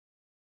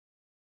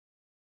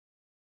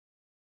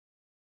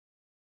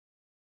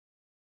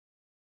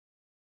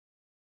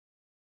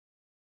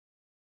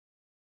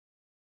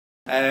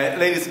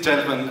Ladies and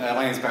gentlemen,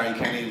 my name is Barry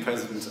Kenny, I'm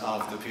President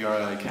of the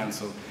PRII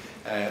Council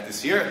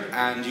this year,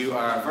 and you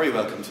are very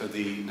welcome to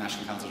the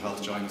National Council of Health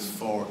to join us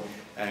for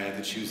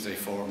the Tuesday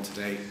Forum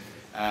today.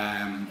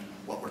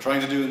 What we're trying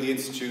to do in the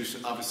Institute,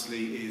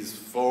 obviously, is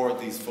for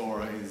these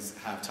fora is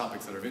have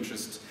topics that are of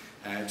interest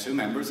to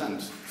members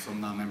and some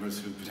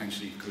non-members who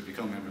potentially could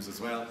become members as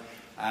well,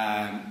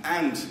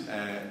 and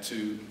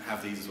to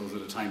have these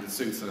at a time that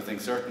suits. And I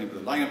think certainly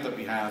with the lineup that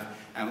we have,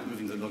 and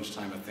moving to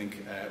lunchtime, I think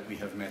we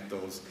have met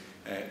those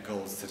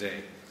goals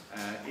today.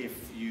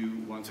 If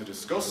you want to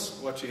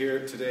discuss what you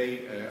hear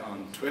today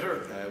on Twitter,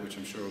 which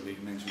I'm sure will be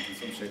mentioned in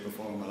some shape or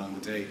form along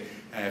the day,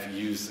 if you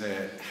use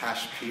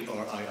hash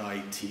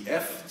PRIITF,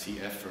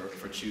 TF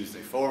for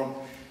Tuesday Forum,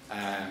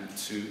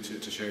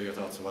 to share your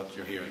thoughts on what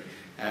you're hearing.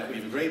 We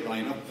have a great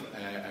lineup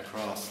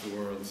across the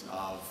worlds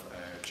of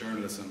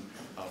journalism,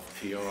 of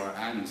PR,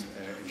 and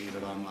indeed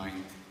of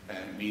online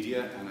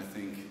media. And I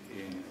think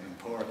in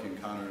Pádraig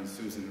and Conor and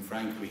Susan and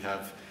Frank, we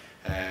have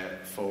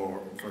 4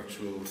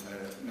 virtual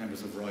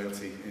members of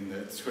royalty in the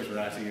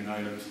Twitterati in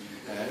Ireland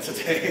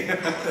today.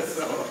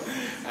 So,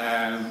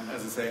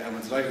 as I say, I'm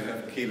delighted to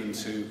have Keelan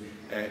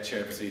to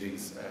chair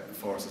proceedings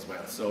for us as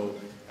well. So,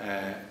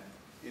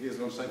 it is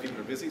lunchtime, people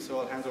are busy,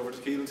 so I'll hand over to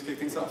Keelan to kick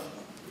things off.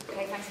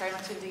 Okay, thanks very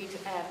much indeed,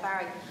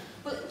 Barry.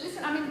 Well,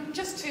 listen, I mean,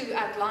 just to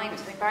outline, I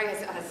think Barry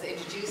has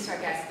introduced our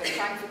guest, but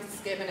Frank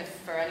Fitzgibbon,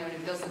 for anyone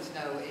who doesn't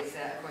know, is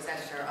of course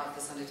editor of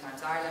the Sunday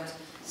Times Ireland.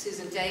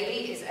 Susan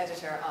Daly is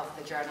editor of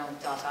the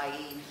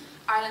journal.ie,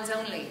 Ireland's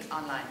only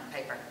online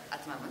paper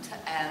at the moment.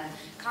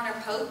 Conor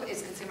Pope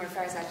is consumer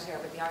affairs editor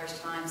with the Irish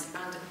Times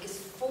and is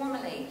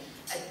formerly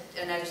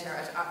an editor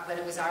at when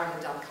it was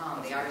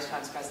Ireland.com, the Irish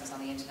Times presence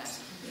on the internet.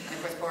 And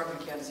of course, Pádraig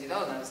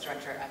McKeown was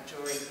director at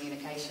Drury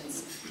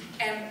Communications.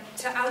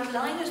 To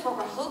outline it, what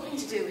we're hoping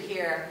to do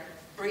here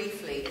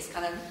briefly is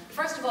kind of,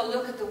 first of all,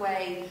 look at the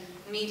way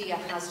media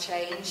has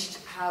changed,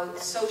 how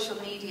social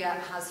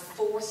media has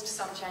forced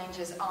some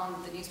changes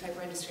on the newspaper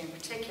industry in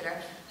particular,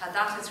 how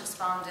that has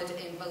responded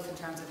in both in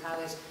terms of how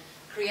it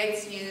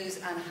creates news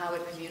and how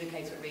it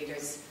communicates with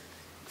readers,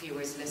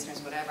 viewers,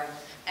 listeners, whatever.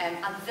 And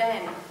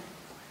then,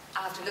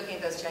 after looking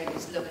at those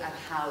changes, look at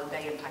how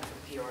they impact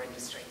the PR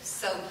industry.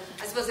 So,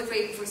 I suppose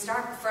if we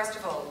start, first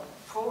of all,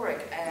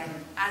 Pádraig,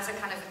 as a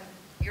kind of,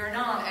 you're a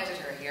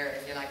non-editor here,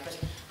 if you like, but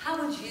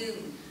how would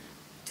you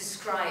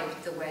describe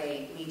the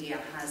way media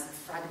has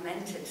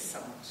fragmented so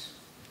much?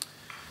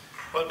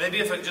 Well, maybe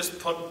if I just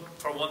put,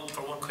 for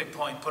one quick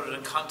point, put it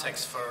in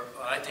context for,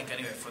 well, I think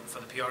anyway, for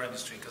the PR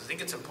industry, because I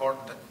think it's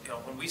important that, you know,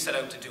 when we set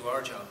out to do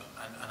our job,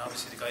 and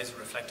obviously the guys will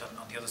reflect on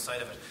the other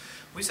side of it,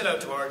 we set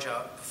out to our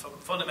job,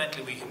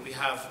 fundamentally we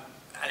have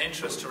an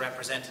interest to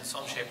represent in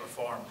some shape or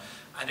form,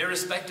 and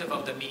irrespective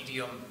of the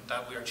medium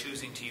that we are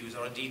choosing to use,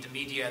 or indeed the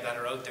media that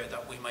are out there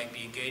that we might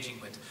be engaging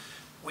with,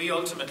 we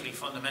ultimately,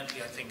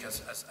 fundamentally, I think,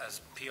 as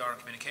PR and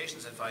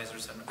communications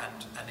advisors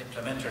and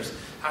implementers,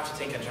 have to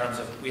think in terms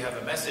of, we have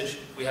a message,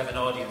 we have an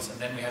audience, and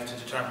then we have to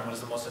determine what is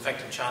the most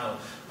effective channel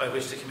by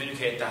which to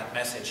communicate that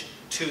message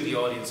to the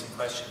audience in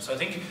question. So I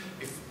think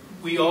if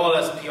we all,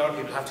 as PR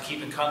people, have to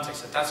keep in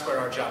context that that's where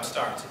our job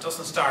starts. It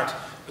doesn't start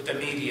with the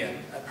media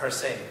per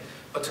se.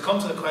 But to come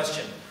to the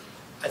question,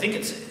 I think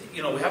it's,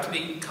 you know, we have to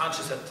be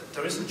conscious that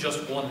there isn't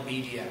just one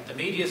media. The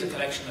media is a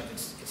collection of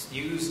its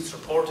news, its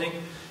reporting,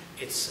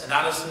 its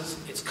analysis,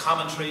 its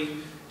commentary,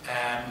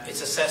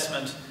 its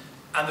assessment,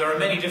 and there are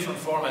many different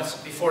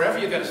formats. Before ever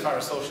you get as far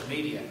as social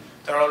media,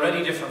 there are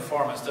already different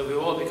formats that we've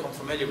all become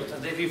familiar with,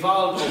 and they've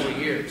evolved over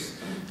years.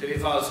 They've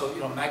evolved, so, you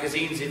know,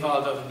 magazines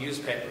evolved out of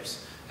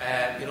newspapers.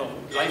 You know,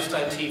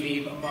 lifestyle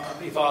TV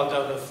evolved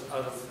out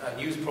of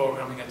news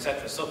programming,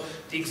 etc. So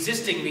the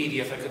existing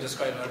media, if I could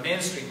describe it, or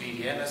mainstream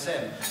media,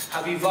 NSM,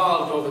 have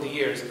evolved over the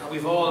years, and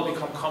we've all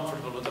become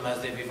comfortable with them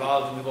as they've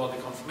evolved, and we've all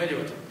become familiar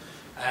with them.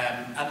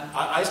 And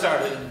I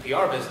started in the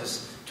PR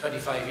business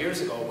 25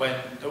 years ago when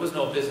there was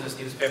no business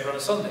newspaper on a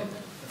Sunday.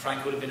 And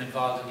Frank would have been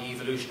involved in the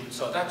evolution, we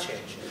saw that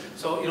change.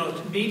 So, you know,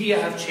 media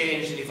have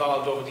changed and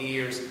evolved over the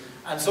years,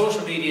 and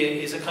social media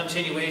is a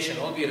continuation,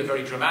 albeit a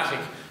very dramatic,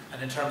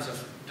 and in terms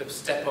of the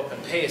step up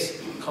in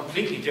pace,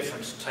 completely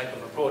different type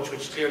of approach,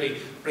 which clearly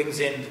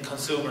brings in the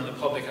consumer and the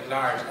public at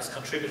large as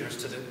contributors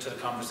to the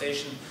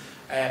conversation.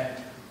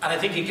 And I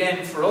think,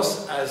 again, for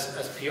us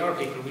as PR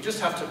people, we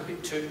just have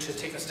to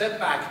take a step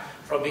back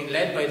from being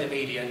led by the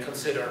media and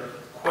consider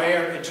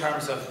where, in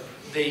terms of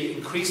the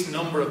increased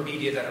number of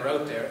media that are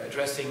out there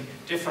addressing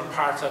different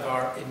parts of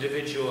our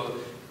individual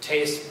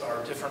taste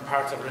or different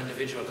parts of our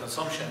individual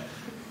consumption,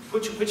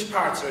 which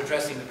parts are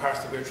addressing the parts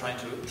that we're trying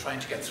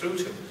to get through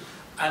to.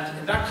 And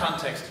in that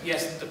context,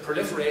 yes, the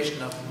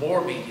proliferation of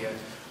more media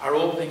are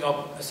opening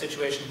up a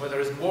situation where there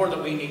is more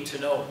that we need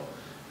to know.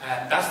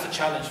 That's the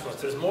challenge for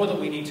us. There's more that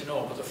we need to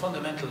know, but the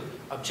fundamental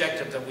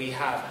objective that we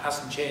have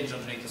hasn't changed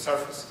underneath the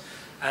surface.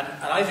 And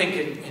I think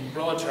in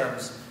broad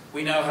terms,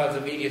 we now have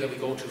the media that we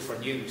go to for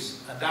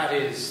news. And that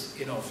is,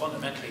 you know,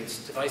 fundamentally,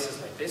 it's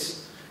devices like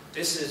this.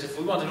 This is, if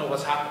we want to know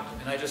what's happened, I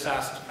mean, I just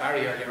asked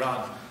Barry earlier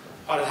on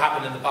what had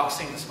happened in the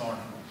boxing this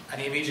morning, and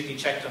he immediately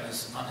checked on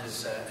his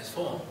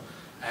phone.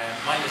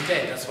 Mine is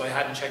dead, that's why I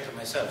hadn't checked it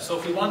myself. So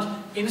if we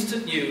want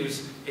instant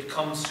news, it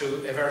comes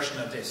through a version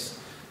of this.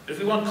 But if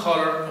we want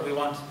colour, and we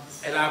want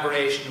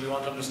elaboration, we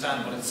want to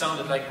understand what it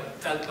sounded like, what it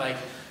felt like,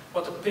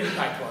 what the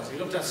impact was. We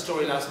looked at a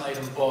story last night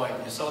in Boyle,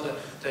 and you saw the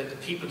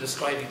people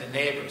describing the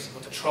neighbours,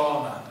 what the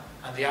trauma,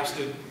 and the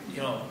absolute,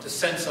 the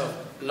sense of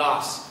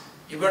loss.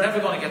 You were never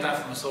going to get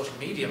that from a social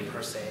medium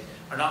per se,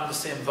 or not in the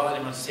same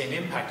volume and the same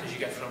impact as you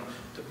get from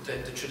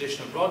the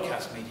traditional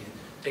broadcast media.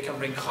 They can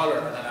bring colour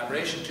and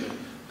elaboration to it.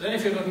 But then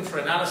if you're looking for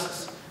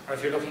analysis, or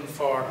if you're looking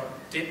for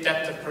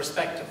depth of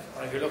perspective,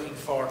 or if you're looking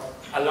for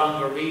a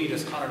longer read,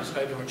 as Conor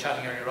described when we were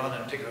chatting earlier on in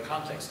a particular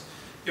context,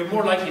 you're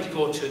more likely to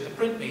go to the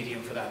print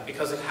medium for that,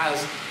 because it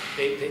has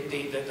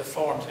the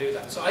form to do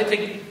that. So I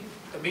think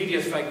the media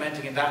is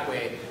fragmenting in that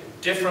way.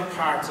 Different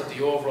parts of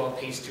the overall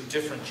piece do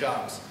different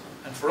jobs.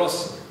 And for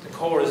us, the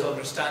core is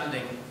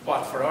understanding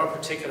what, for our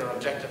particular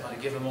objective at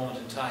a given moment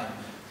in time,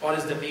 what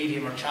is the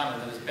medium or channel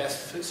that is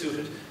best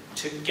suited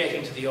to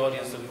getting to the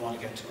audience that we want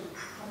to get to.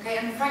 Okay,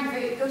 and Frank,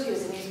 very good to you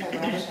as a newspaper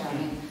editor. I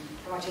mean,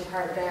 from what you've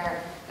heard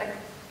there,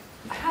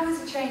 how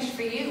has it changed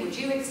for you? Would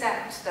you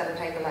accept that a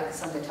paper like the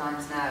Sunday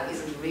Times now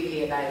isn't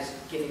really about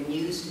giving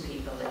news to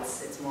people?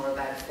 It's more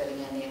about filling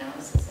in the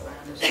analysis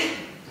around it.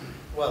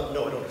 Well,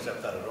 no, I don't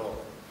accept that at all.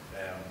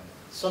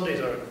 Sundays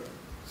are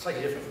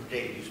slightly different from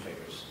daily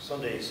newspapers.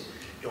 Sundays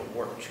don't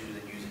work to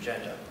the news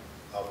agenda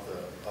of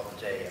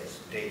the day, as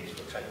dailies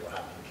will tell you what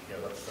happened.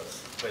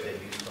 That's where they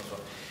use comes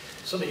from.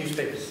 Sunday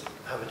newspapers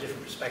have a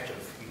different perspective.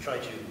 You try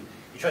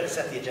to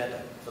set the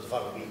agenda for the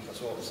following week. That's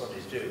all the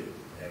Sundays do,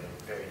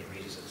 with varying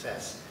degrees of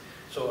success.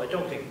 So I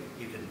don't think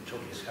you can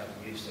totally discount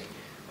the news thing.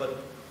 But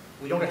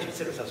we don't actually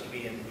consider ourselves to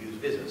be in the news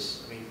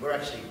business. I mean, we're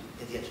actually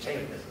in the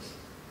entertainment business.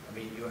 I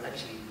mean, you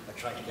actually are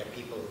trying to get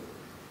people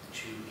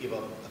to give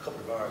up a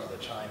couple of hours of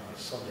their time on a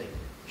Sunday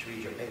to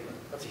read your paper.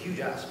 That's a huge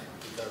ask,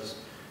 because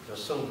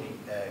there's so many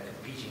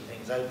competing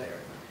things out there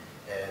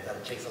that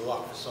it takes a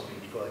lot for somebody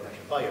to go out and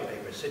actually buy your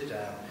paper, sit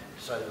down,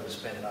 decide they're going to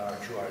spend an hour or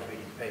 2 hours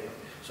reading the paper.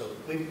 So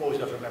we've always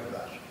got to remember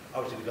that.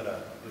 Obviously, we've got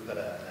a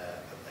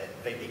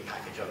very big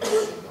package of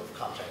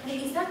content. I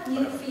mean, is that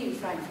new for you,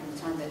 Frank, from the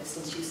time that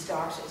since you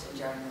started in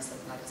journalism?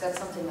 Is that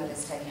something that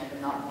is taking out a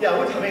not? Yeah, I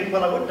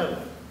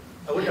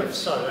wouldn't have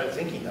started out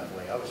thinking that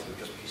way. Obviously, we're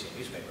just producing a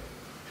newspaper.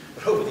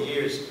 But over the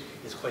years,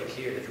 it's quite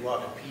clear that you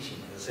are competing,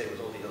 as I say,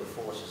 with all the other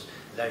forces.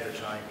 Leisure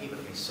time, people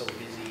have been so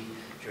busy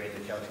during the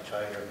Celtic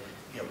Tiger.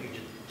 People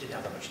didn't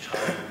have that much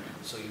time,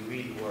 so you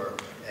really were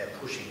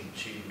pushing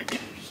to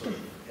sort of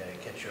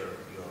get your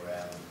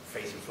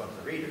face in front of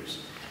the readers.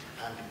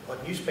 And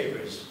what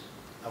newspapers,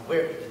 and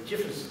where the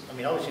difference, I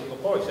mean, obviously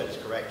what Boris said is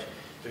correct.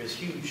 There is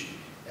huge,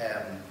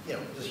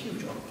 there's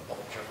huge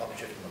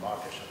opportunity in the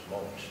market at the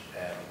moment.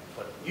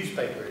 But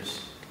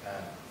newspapers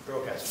and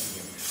broadcast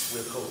medium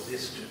will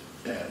coexist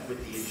with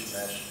the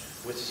internet,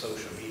 with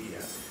social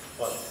media.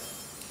 But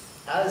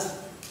as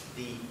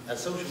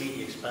social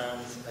media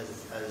expands,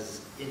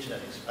 as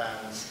internet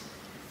expands,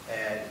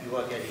 you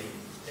are getting,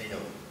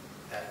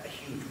 a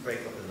huge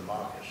breakup in the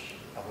market.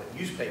 And with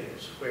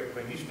newspapers,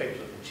 where newspapers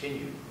will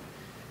continue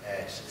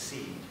to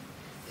succeed,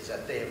 is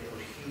that they have put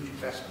huge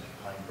investment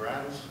behind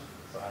brands,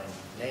 behind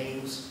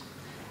names.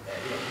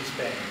 We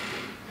spend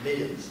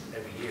millions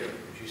every year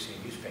producing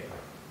a newspaper.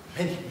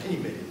 Many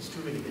millions,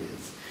 too many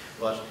millions.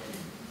 But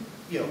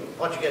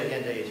what you get at the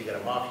end of the day is you get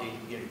a marketing,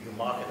 you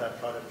market that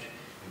product,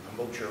 you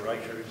promote your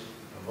writers,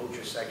 promote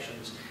your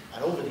sections,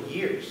 and over the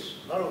years,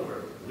 not over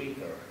a week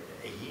or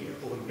a year,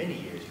 over many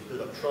years, you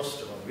build up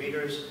trust among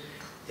readers.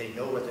 They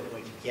know what they're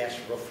going to get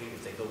roughly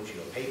if they go to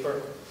your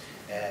paper.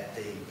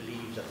 They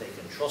believe that they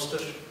can trust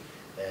it.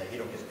 You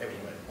don't get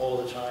everything right all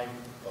the time,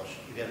 but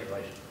you get it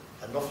right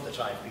enough of the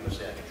time people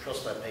say, I can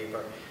trust that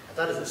paper. And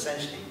that is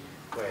essentially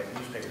where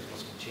newspapers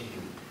must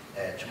continue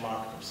to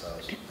market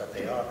themselves, that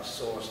they are a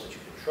source that you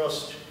can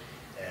trust,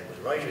 with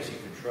writers you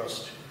can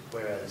trust,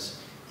 whereas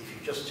if you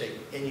just take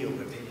any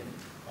open opinion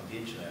on the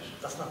internet,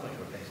 that's not going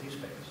to replace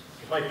newspapers.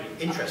 It might be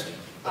interesting,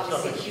 but it's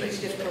not going to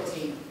replace newspapers.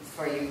 Obviously, huge difficulty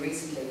for you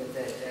recently with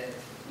the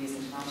News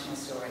International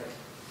story, the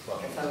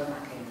phone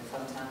hacking, the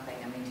phone tapping.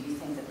 I mean, do you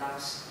think that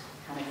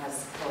kind of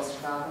has caused a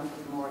problem for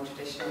the more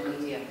traditional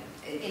media?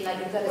 There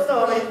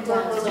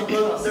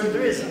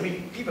is. I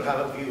mean, people have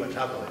a view on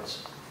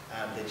tabloids,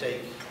 and they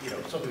take,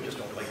 some people just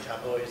don't like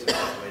tabloids, they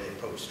like the way they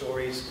approach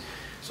stories.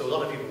 So a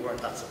lot of people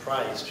weren't that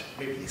surprised,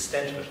 maybe the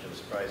extent of it they were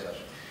surprised at.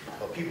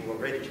 But people were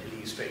ready to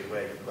believe straight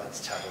away, well, it's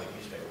a tabloid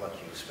newspaper, what do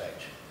you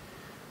expect?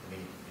 I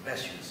mean, the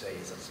best you can say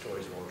is that the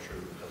stories were all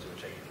true because they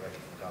were taken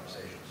directly from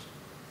conversations.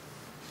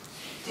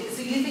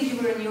 So you think you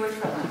were inured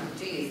from that?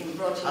 Do you think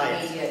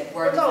broadcast media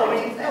were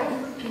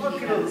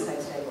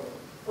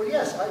Well,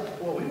 yes.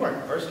 We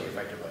weren't personally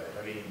affected by it.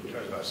 I mean, in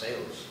terms of our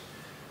sales.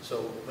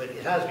 So, but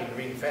it has been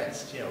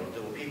ring-fenced.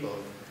 There were people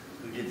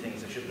who did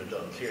things they shouldn't have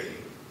done. Clearly,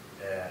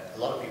 a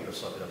lot of people have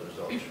suffered as a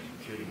result,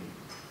 including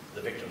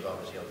the victims,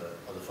 obviously, of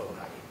the phone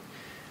hacking.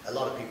 A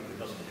lot of people who have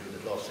nothing to do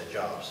with it lost their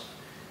jobs,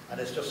 and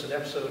it's just an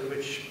episode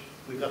which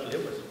we've got to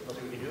live with.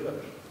 Nothing we can do about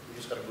it. We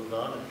just got to move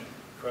on and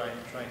try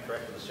and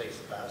correct the mistakes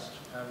of the past,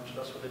 and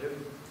that's what they do.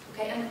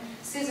 Okay, and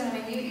Susan,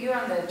 I mean, you're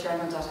on the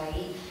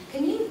journal.ie.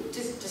 Can you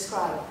just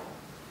describe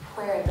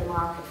where the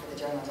market for the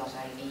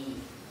journal.ie,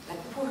 like,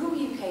 who are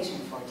you catering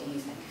for, do you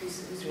think?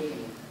 Who's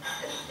reading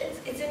it?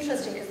 It's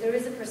interesting because there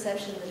is a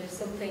perception that if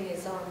something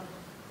is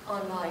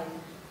online,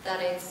 that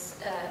it's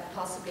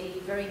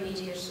possibly very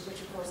immediate,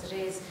 which of course it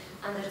is,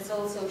 and that it's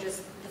also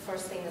just the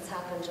first thing that's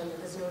happened and that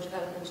there's no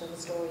development of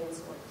the story and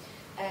so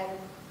on.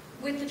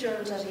 With the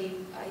journal.ie,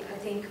 I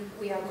think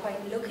we are quite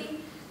lucky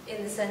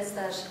in the sense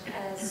that,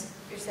 as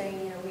you're saying,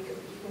 you know, you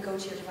can go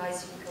to your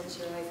device, you can go to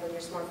your iPhone,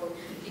 your smartphone,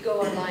 you go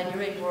online,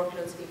 you're in work,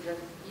 loads of people are,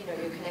 you know,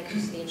 you're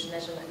connected to the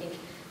internet, and I think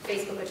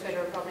Facebook and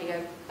Twitter are probably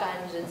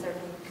banned in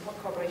certain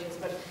corporations,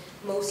 but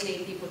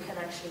mostly people can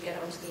actually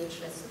get onto the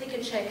internet. So they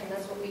can check, and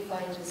that's what we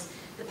find is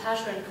the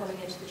pattern coming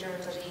into the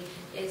journal.ie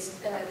is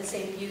the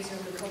same user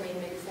will come in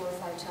maybe 4 or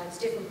 5 times,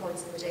 different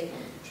points in the day,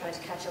 trying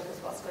to catch up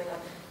with what's going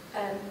on.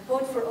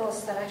 But for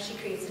us, that actually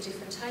creates a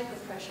different type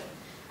of pressure,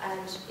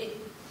 and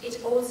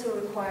it also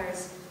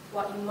requires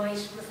what you might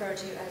refer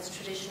to as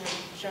traditional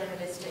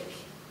journalistic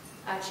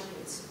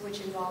attributes,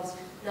 which involves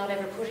not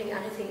ever putting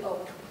anything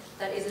up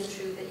that isn't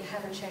true, that you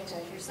haven't checked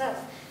out yourself.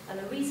 And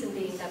the reason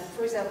being that,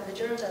 for example, the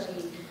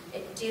journal.ie,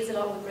 it deals a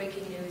lot with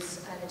breaking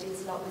news, and it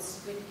deals a lot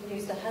with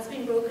news that has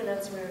been broken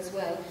elsewhere as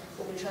well,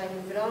 but we'll try and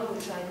move it on,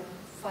 we'll try and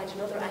find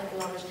another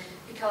angle on it,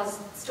 because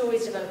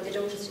stories develop, they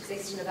don't just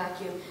exist in a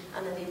vacuum,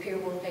 and then they appear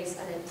one place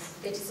and then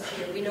they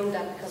disappear. We know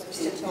that because we're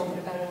still talking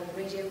about it on the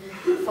radio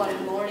the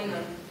following morning,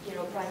 on, you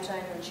know, prime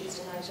time, or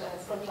Tuesday night,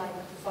 frontline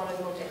the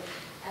following Monday,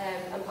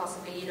 and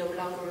possibly, you know,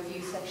 longer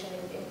review section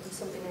in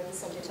something like the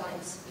Sunday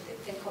Times.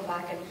 They come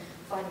back and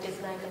find a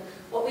different angle.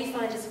 What we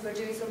find is if we're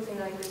doing something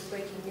like this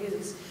breaking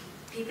news,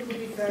 people will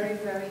be very,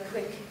 very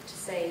quick to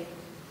say,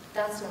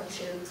 that's not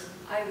true,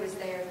 I was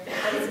there,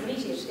 and it's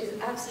immediate,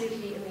 it's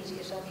absolutely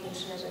immediate on the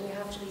internet, and you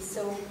have to be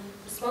so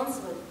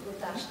responsible with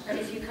that. And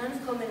if you kind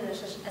of come in at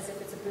it as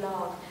if it's a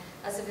blog,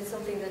 as if it's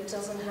something that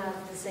doesn't have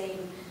the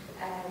same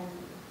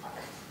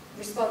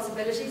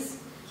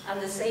responsibilities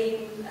and the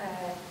same,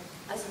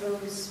 I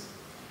suppose,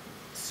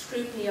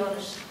 scrutiny on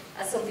it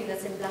as something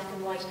that's in black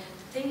and white.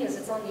 The thing is,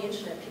 it's on the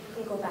internet,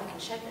 people can go back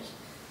and check it.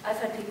 I've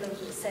had people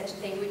who said to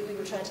think, we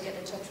were trying to get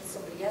in touch with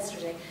somebody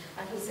yesterday,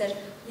 and he said,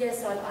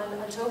 yes, I'll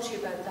talk to you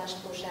about that,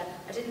 but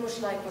I didn't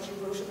much like what you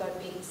wrote about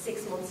me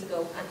 6 months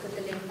ago, and put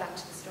the link back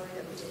to the story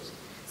that we did.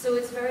 So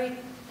it's very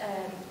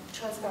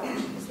transparent,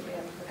 is the way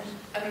I put it.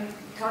 I mean,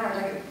 Conor,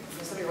 like,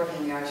 for somebody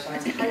working in the Irish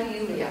Times, how do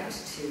you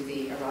react to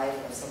the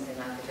arrival of something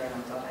like the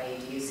journal.ie?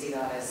 Do you see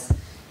that as,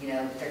 you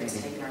know, they're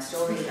just taking our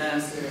stories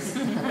and see this?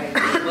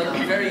 Well,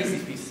 it'd be very easy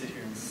for me to sit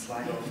here and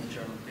slag off the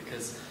journal,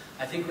 because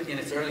I think in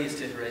its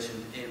earliest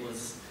iteration,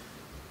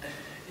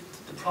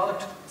 the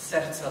product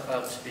set itself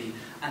out to be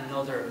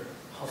another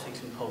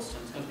Huffington Post,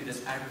 and it's going to be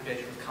this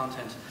aggregator of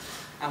content.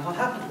 And what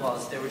happened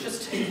was they were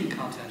just taking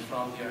content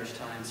from the Irish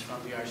Times, from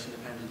the Irish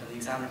Independent and the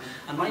Examiner,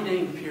 and my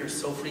name appears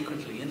so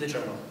frequently in the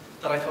journal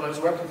that I thought I was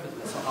working for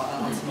them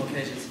on some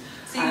occasions.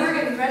 So you were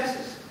getting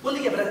credited? Well,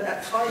 yeah, but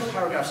at 5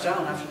 paragraphs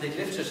down, after they'd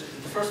lifted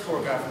the first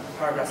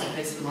paragraphs and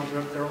pasted them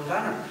under their own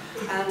banner.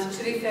 And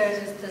to be fair,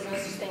 there's no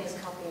such thing as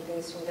copy and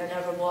pasting. There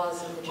never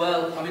was in the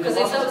journal. Well, I mean, because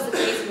if that was the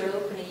case, we were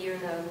open a year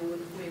now,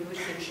 we would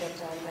have been shut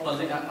down.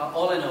 Well,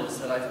 all I know is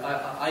that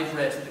I've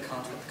read the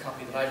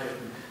copy that I've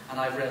written, and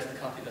I've read the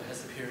copy that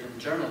has appeared in the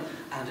journal,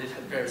 and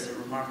it bears a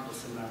remarkable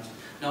similarity.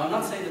 Now, I'm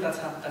not saying that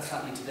that's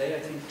happening today. I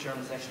think the journal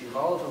has actually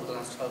evolved over the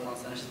last 12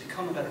 months, and it has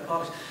become a better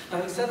product. Now,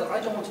 having said that, I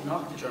don't want to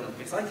knock the journal,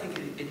 because I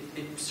think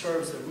it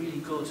serves a really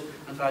good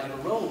and valuable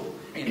role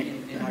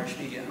in Irish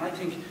media, and I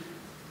think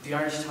the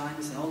Irish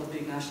Times and all the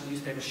big national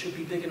newspapers should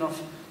be big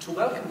enough to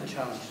welcome the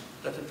challenge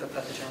that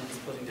the journal is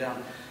putting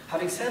down.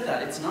 Having said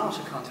that, it's not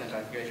a content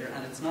aggregator,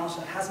 and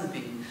it hasn't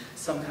been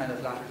some kind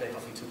of latter-day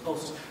Huffington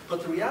Post.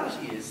 But the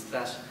reality is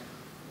that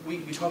we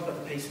talk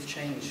about the pace of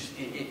change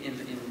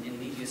in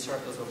media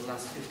circles over the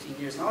last 15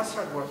 years. Now, I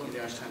started working at the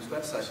Irish Times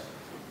website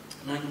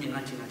in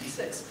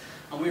 1996,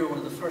 and we were one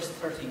of the first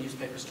 30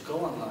 newspapers to go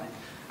online.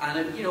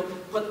 And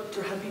but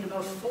there have been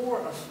about 4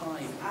 or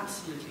 5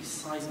 absolutely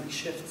seismic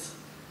shifts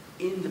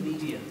in the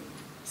media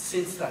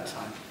since that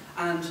time.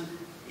 And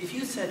if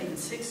you said even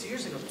 6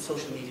 years ago that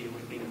social media would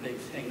have been a big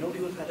thing,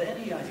 nobody would have had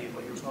any idea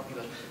what you were talking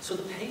about. So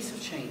the pace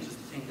of change is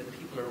the thing that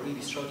people are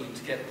really struggling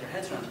to get their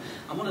heads around.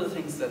 And one of the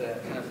things that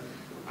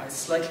I'm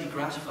slightly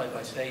gratified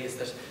by today is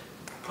that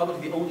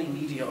probably the only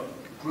media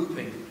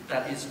grouping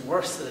that is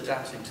worse at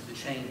adapting to the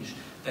change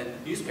than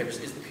newspapers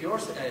is the PR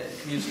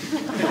community.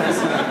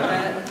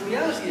 Because the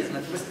reality is, and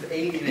at the risk of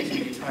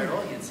alienating the entire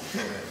audience,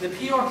 the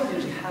PR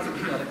community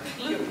hasn't got a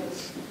clue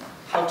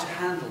how to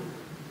handle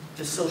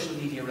the social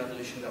media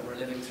revolution that we're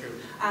living through.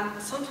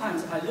 And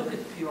sometimes I look at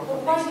the PR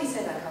companies... Why do you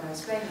say that, Conor?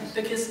 Explain it.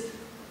 Because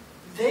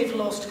they've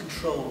lost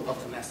control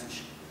of the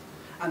message.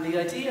 And the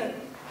idea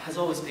has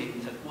always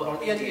been that, or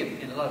the idea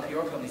in a lot of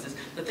PR companies is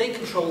that they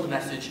control the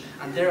message,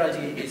 and their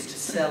idea is to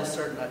sell a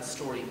certain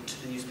story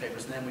to the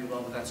newspapers, and then we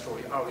run with that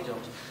story, or we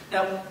don't.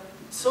 Now,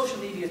 social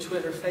media,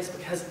 Twitter,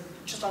 Facebook has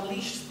just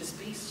unleashed this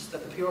beast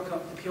that the PR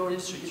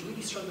industry is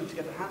really struggling to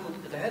get their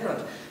head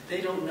around.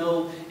 They don't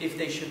know if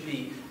they should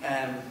be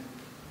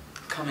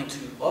coming to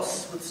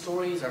us with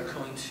stories, or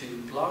going to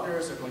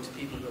bloggers, or going to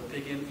people who have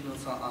big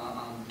influence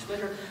on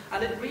Twitter,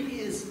 and it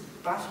really is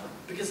baffling,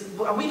 because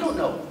and we don't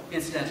know,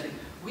 incidentally,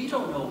 we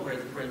don't know where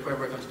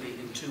we're going to be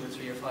in 2 or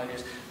 3 or 5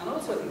 years. And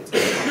also I think it's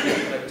very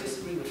important. I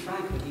disagree with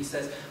Frank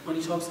when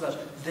he talks about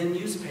the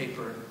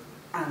newspaper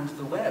and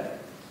the web.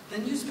 The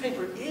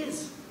newspaper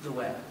is the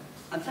web,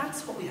 and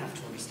that's what we have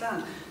to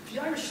understand. The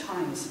Irish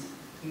Times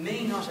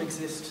may not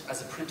exist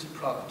as a printed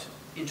product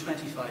in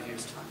 25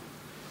 years' time.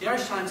 The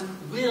Irish Times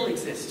will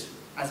exist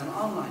as an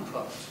online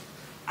product.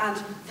 And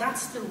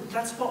that's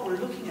what we're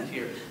looking at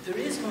here. There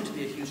is going to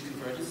be a huge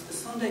convergence. The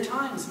Sunday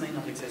Times may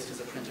not exist as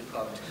a printed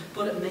product,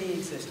 but it may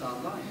exist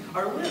online,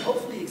 or it will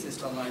hopefully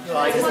exist online. No,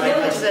 I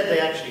said they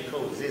actually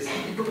coexist.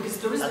 And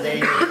they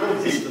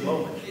coexist at the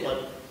moment,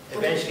 but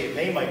eventually it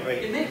may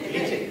migrate. It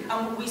may.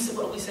 And we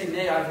say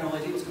may, I have no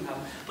idea what's going to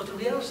happen. But the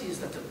reality is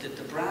that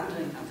the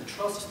branding and the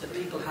trust that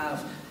people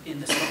have in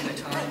the Sunday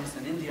Times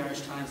and in the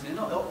Irish Times and in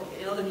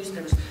other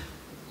newspapers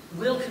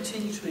will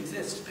continue to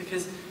exist,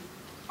 because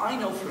I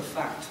know for a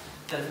fact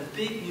that if a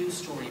big news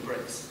story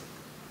breaks,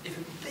 if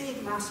a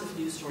big, massive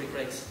news story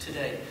breaks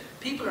today,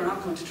 people are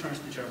not going to turn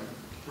to the Journal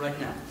right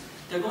now.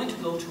 They're going to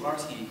go to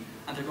RTE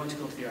and they're going to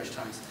go to the Irish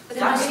Times. But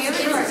it's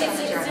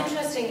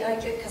interesting,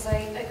 because I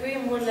agree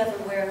on one level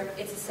where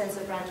it's a sense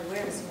of brand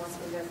awareness and what's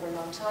been there for a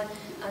long time,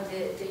 and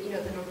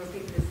the number of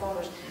people who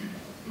follow it.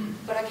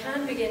 But I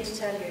can't begin to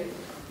tell you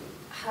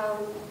how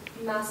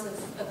massive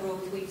a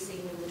growth we've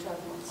seen in the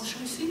 12 months. Well,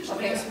 should we see it?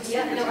 Okay.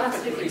 Yeah, no,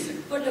 absolutely.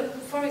 But look,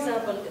 for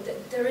example,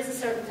 there is a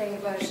certain thing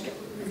about,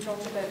 we've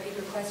talked about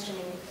people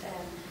questioning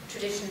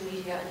traditional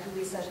media and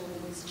who is that in the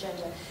news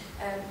agenda.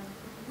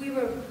 We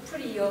were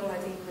pretty young, I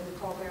think, when the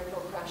Cork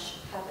Airport crash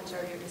happened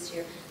earlier this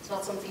year. It's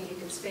not something you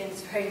can spin,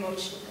 it's very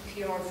much a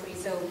PR-free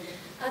zone.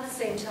 At the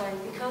same time,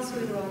 because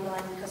we were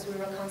online, because we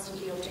were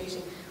constantly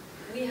updating,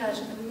 we had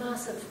a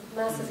massive,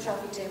 massive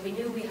traffic day. We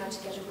knew we had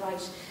to get it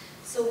right.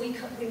 So we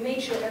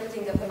made sure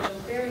everything that went up,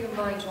 bearing in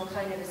mind what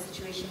kind of a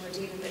situation we're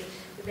dealing with,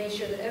 we made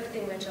sure that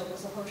everything went up,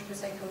 was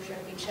 100% kosher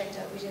and being checked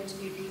out, we'd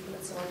interviewed people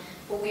and so on,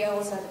 but we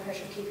always had the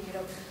pressure of keeping it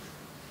up.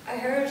 I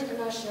heard a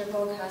national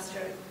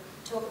broadcaster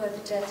talk about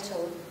the death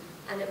toll,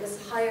 and it was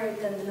higher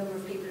than the number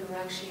of people who were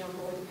actually on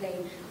board the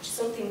plane, which is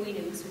something we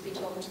knew because we'd been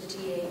talking to the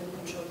DA and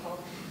Control Cork,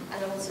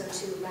 and also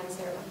to Manx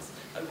Airlines.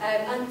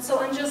 And so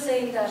I'm just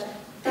saying that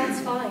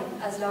that's fine,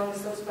 as long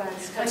as those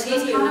brands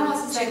continue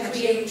to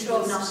create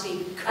trust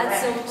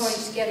at some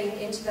point getting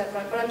into that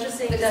brand. But I'm just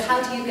saying that how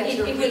do you get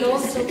it will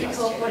also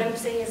become, what I'm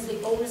saying is the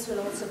onus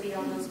will also be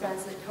on those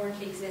brands that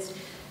currently exist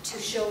to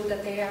show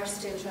that they are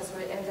still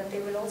trustworthy and that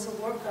they will also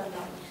work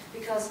online,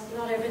 because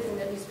not everything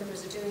that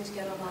newspapers are doing to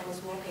get online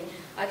is working.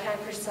 I can't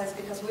criticise,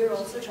 because we're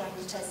also trying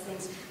to test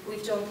things.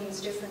 We've done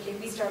things differently.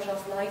 We started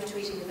off live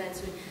tweeting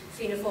events when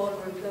Fianna Fáil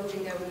were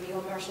imploding there, when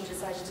Leo Marshall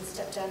decided to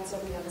step down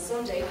suddenly on a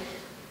Sunday.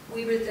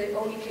 We were the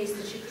only place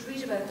that you could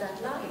read about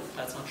that live.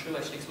 That's not true,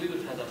 actually, because we would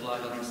have had that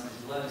live on our site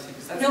as well.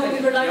 No,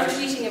 we were live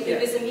tweeting it. It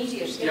was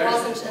immediate. It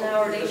wasn't an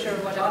hour later or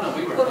whatever. No,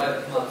 we were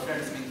live. No,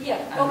 fairness, I mean, yeah,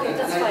 okay,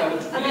 that's fine.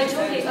 And I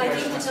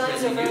think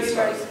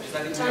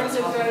the times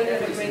are very,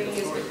 very great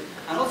news.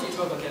 And also, you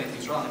talk about getting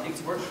things wrong. I think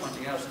it's worth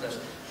pointing out that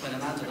when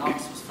Amanda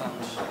Knox was found,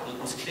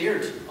 was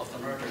cleared of the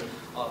murder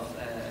of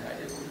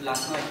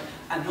last night,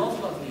 an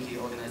awful lot of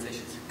media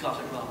organisations got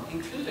it wrong,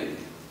 including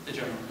the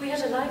Journal. We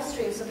had a live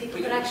stream, so people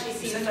could actually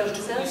see it for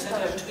themselves. We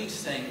sent out a tweet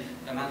saying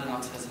Amanda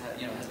Knox has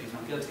been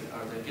found guilty,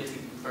 or the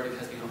guilty verdict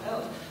has been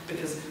upheld,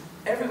 because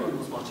everyone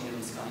was watching it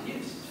on Sky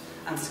News.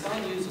 And Sky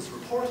News'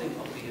 reporting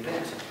of the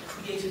event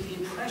created the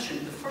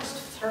impression, the first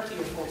 30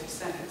 or 40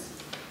 seconds,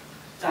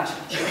 that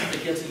the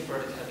guilty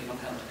verdict had been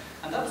upheld.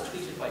 And that was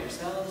tweeted by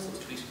yourselves, it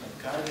was tweeted by the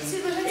Guardian. See,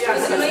 but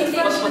let's the main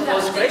thing with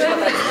that. What great about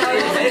that.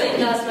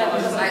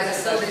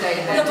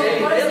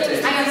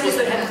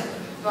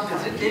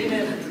 Daily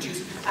Mail had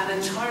produced an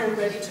entire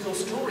ready-to-go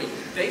story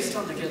based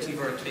on the guilty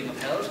verdict being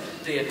upheld.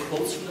 They had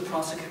quotes from the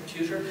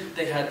prosecutor.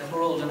 They had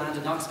poor old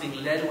Amanda Knox being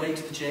led away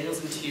to the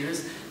jails in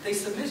tears. They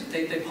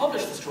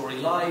published the story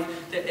live,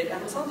 and it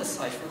was on the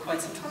site for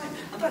quite some time.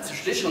 And that's a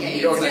traditional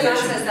media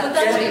organisation.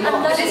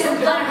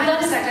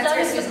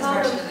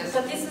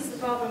 But this is the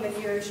problem if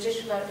you're a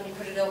traditional outfit and you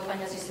put it up,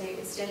 and as you say,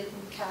 it's still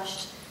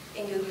cached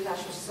in Google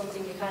Cache, which is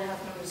something you kind of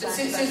have to understand.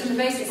 So the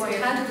basic point,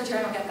 how did the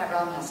Journal get that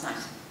wrong last night?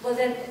 Well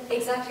then,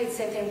 exactly the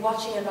same thing,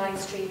 watching a live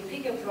stream,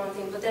 picking up the wrong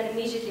thing, but then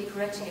immediately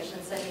correcting it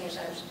and sending it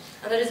out.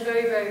 And that is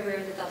very, very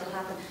rare that will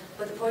happen.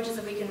 But the point is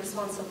that we can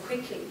respond so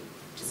quickly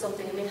to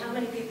something. I mean, how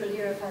many people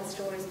here have had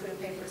stories put in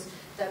papers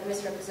that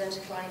misrepresent a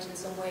client in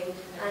some way?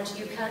 And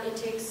you can't, it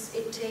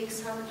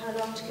takes how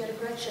long to get a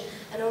correction?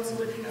 And also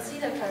will people see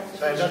that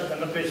clarification? So I'm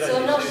not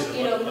criticizing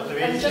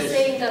I'm just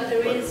saying that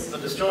there is,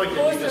 but the story of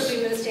course there will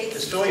be mistakes.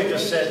 The story you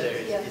just said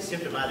there is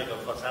symptomatic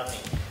of what's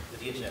happening with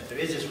the internet. There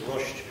is this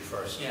rush to be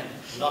first,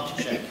 not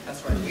to check.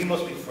 That's right. We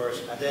must be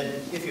first, and then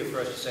if you're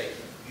first, you say,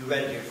 you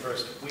read it here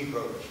first, we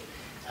broke it.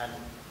 And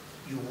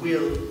You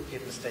will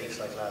hit mistakes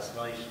like last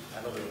night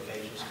and other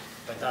occasions,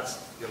 but that's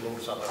your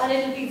modus operandi. And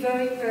it'll be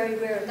very, very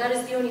rare. That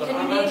is the only. But Can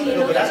I'm you not name me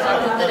sure- another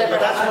time that ever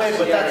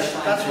happened?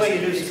 That's why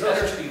you lose It's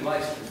trust. better to be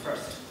right than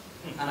first.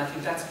 And I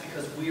think that's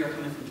because we are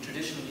coming from a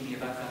traditional media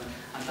background,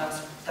 and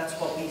that's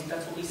what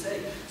we say.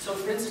 So,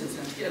 for instance,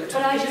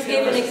 But I just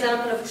gave an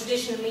example of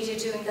traditional media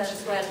doing that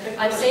as well.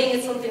 I'm saying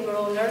it's something we're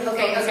all learning.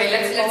 Okay, from.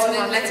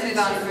 let's move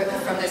on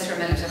from this for a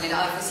minute. I mean,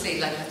 obviously,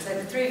 like I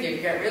said, the three of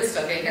you get real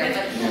stuck in here.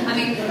 But I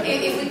mean,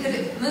 if we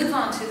could move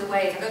on to the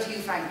way, if I go to you,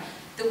 Frank,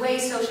 the way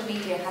social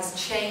media has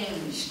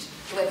changed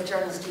the way the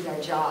journalists do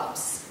their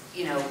jobs.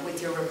 You know, with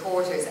your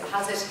reporters,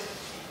 has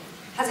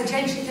it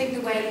changed? You think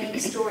the way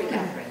story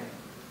gathering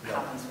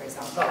happens, for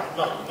example?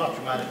 Not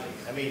dramatically.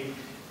 I mean,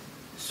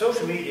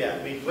 social media,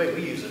 I mean, the way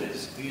we use it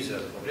is, we use it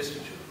as a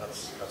publicity tool.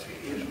 That's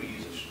really it. We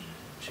use it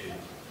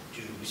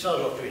we start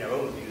off doing our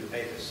own, we do the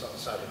papers on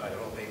Saturday night,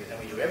 our own papers, then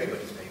we do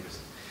everybody's papers.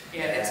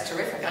 Yeah, it's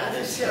terrific. And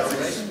it's, you know,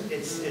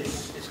 it's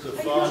good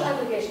Are you not fun.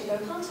 aggregating their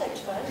contact,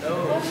 Frank?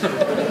 No.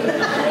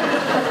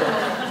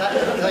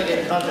 That's like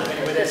getting content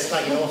anyway, they're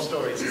slagging off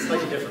stories, it's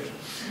slightly different.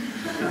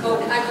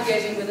 Oh,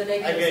 aggregating with a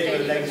negative Aggregating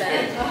with a statement negative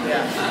then. statement,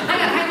 yeah.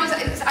 Hang on,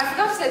 I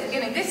forgot to say at the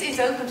beginning, this is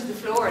open to the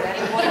floor at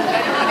any point if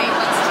anybody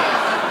wants to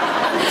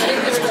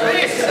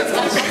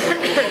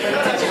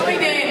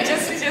join in,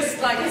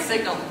 just like a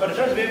signal. But in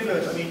terms of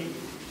influence, I mean,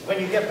 when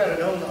you get better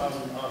known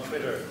on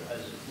Twitter,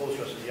 as most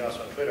of us in the office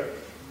on Twitter,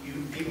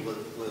 people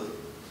will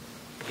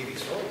give you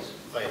stories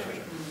via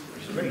Twitter,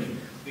 which is great.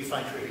 We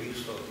find Twitter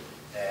useful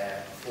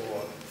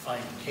for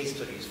finding case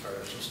studies for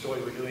some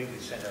story we're doing. We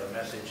send out a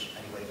message,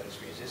 anybody got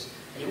experience this,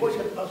 and you always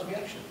get a positive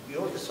reaction. You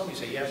always get somebody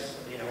say yes,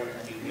 you know,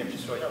 and you get your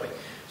story that way.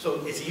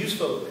 So it's a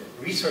useful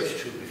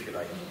research tool, if you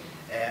like.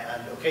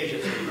 And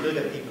occasionally you will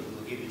get people who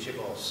will give you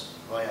chip-offs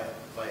via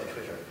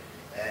Twitter.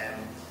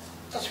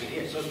 That's really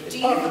it. So it's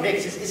part of the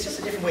mix. It's just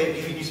a different way of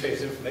giving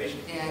newspapers information.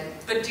 Yeah,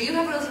 but do you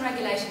have rules and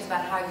regulations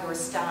about how your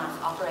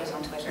staff operate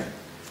on Twitter?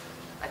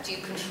 Like, do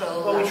you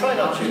control? Well, we try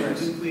not to.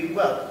 monitors?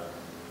 Well,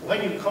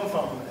 when you come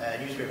from a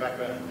newspaper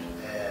background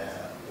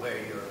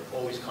where you're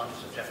always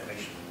conscious of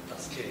defamation,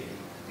 that's clearly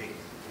the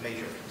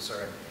major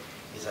concern,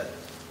 is that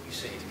you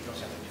say you don't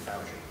say anything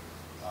defamatory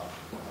on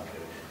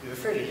Twitter. We have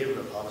a fairly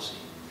liberal policy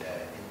in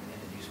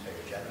the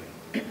newspaper generally.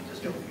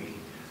 There's no really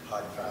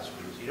hard and fast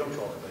rules. You don't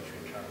talk about your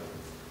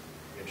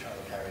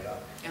internal carried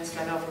on. You don't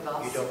slag off your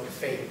boss. You don't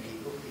defame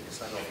people. You can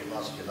slag off your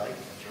boss if you like,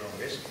 at your own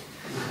risk.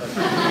 But,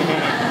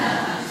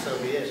 so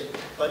be it.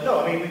 But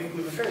no, I mean,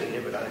 we've a fairly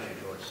liberal attitude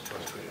towards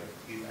Twitter.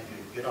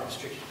 You're not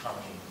restricted to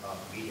commenting on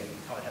media. You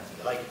comment anything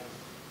you like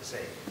to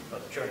say,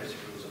 but journalistic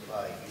rules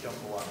apply. You don't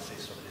go on and say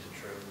something isn't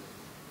true,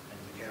 and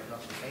we care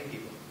not to defame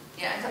people.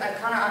 Yeah, and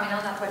Conor, I mean,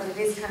 on that point, it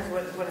is kind of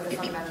one of the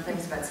fundamental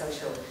things about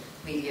social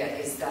media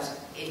is that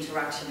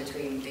interaction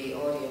between the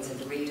audience and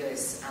the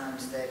readers and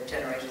the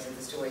generators of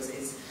the stories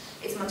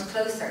is much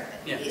closer.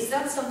 Yeah. Is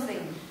that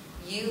something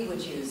you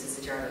would use as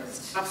a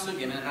journalist?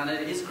 Absolutely, and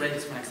it is great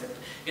as Frank said.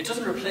 It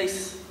doesn't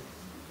replace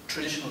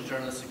traditional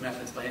journalistic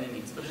methods by any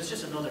means, but it's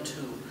just another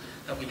tool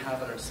that we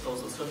have at our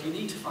disposal. So if you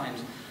need to find,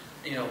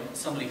 you know,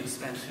 somebody who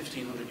spent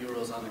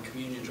 €1,500 on a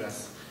communion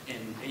dress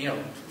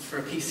for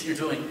a piece you're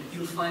doing,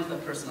 you'll find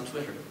that person on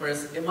Twitter.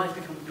 Whereas it might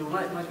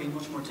be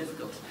much more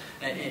difficult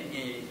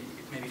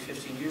maybe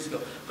 15 years ago.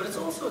 But it's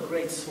also a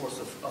great source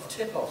of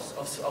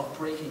tip-offs, of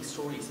breaking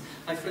stories.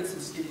 Like, for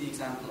instance, to give you the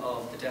example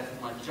of the death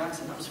of Michael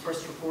Jackson, that was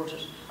first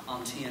reported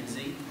on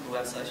TMZ, the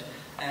website.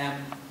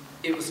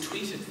 It was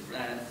tweeted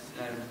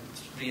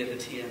via the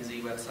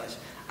TMZ website,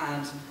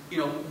 and you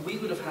know, we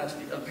would have had,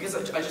 because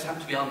I just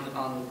happened to be on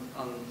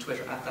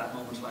Twitter at that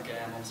moment, like I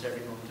am almost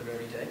every moment of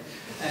every day,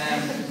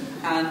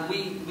 and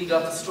we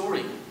got the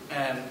story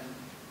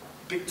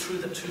through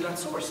that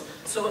source.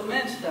 So it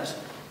meant that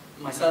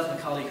myself and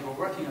a colleague who were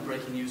working on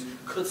breaking news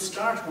could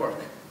start work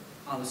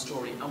on the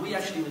story, and we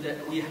actually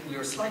we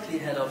were slightly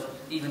ahead of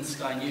even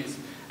Sky News.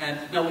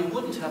 Now, we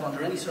wouldn't have,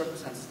 under any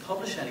circumstances,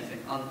 published anything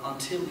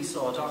until we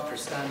saw a doctor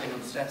standing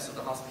on the steps of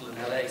the hospital in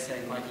LA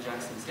saying Michael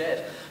Jackson's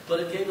dead. But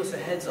it gave us a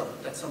heads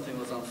up that something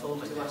was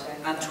unfolding.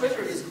 And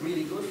Twitter is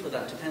really good for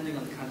that, depending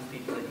on the kind of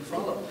people that you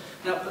follow.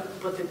 Now,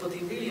 but the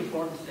really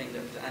important thing,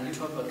 and you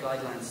talk about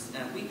guidelines,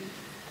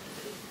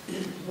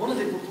 one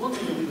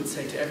thing that we would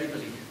say to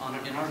everybody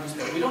in our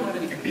newspaper, we don't have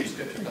any kind of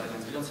prescriptive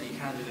guidelines. We don't say you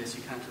can't do this,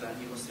 you can't do that,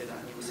 and you must say that,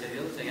 and you must say the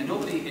other thing. And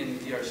nobody in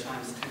the Irish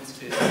Times tends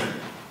to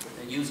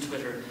use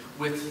Twitter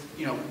with,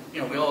 we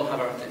all have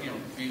our,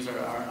 views are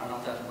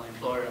not that of my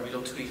employer, and we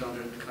don't tweet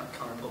under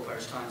Conor Pope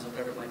Irish Times or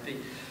whatever it might be.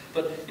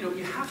 But,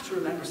 you have to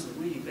remember some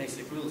really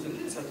basic rules, and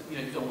it's like, you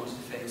don't want to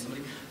defame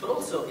somebody, but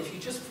also, if you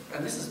just,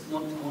 and this is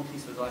one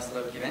piece of advice that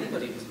I would give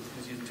anybody who's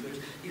using Twitter,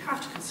 you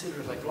have to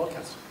consider it like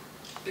broadcasting.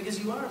 Because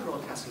you are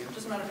broadcasting. It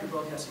doesn't matter if you're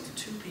broadcasting to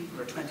 2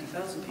 people or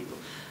 20,000 people.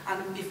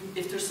 And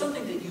if there's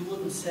something that you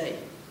wouldn't say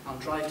on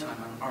Drive Time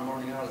or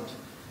Morning Ireland,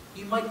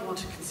 you might want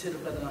to consider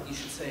whether or not you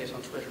should say it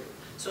on Twitter.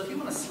 So if you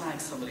want to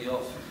slag somebody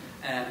off,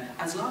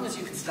 As long as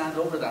you can stand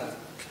over that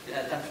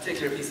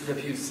particular piece of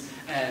abuse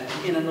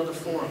in another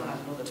forum at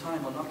another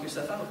time, will knock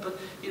yourself out. But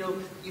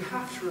you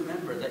have to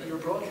remember that you're a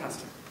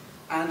broadcaster.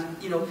 And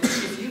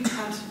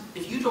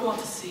if you don't want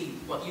to see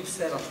what you've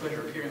said on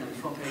Twitter appearing on the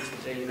front page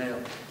of the Daily Mail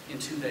in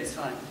 2 days'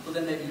 time, well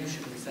then maybe you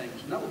shouldn't be saying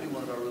it. And that would be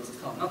one of our rules of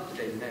thumb, not the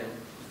Daily Mail,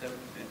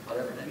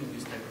 whatever, any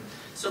newspaper.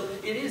 So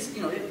it is,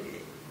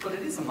 but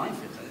it is a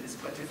minefield, and it is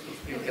quite difficult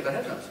for people to get their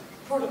head around.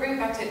 Paul, bring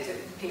back to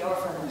PR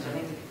for a moment. I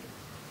mean,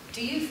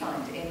 do you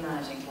find in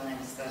managing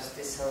clients that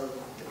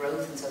the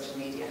growth in social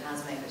media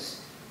has made it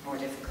more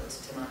difficult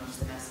to manage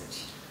the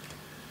message?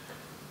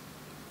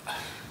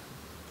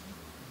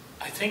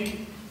 I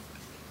think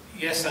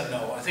yes and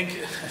no. I think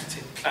it's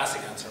a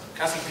classic answer,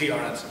 classic PR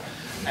answer.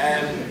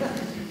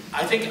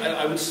 I think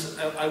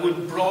I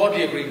would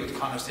broadly agree with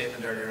Conor's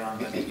statement earlier on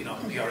that the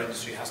PR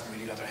industry hasn't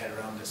really got their head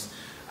around this.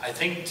 I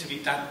think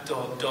that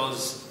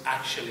does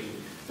actually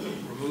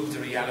remove the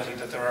reality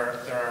that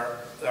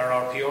there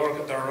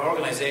are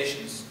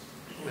organisations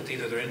with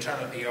either their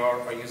internal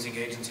PR or using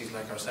agencies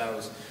like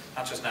ourselves,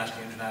 not just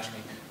nationally,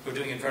 internationally, who are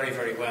doing it very,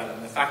 very well.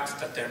 And the fact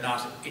that they're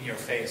not in your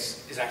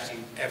face is actually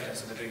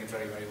evidence that they're doing it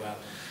very, very well.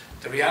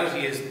 The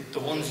reality is the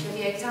ones... Can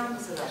you give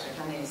examples of that,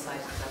 or can you cite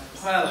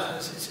examples? Well,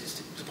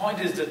 the point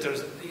is that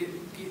there's...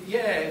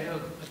 Yeah,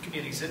 it can be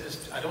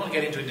I don't want to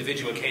get into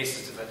individual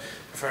cases if I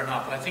prefer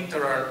not, but I think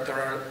there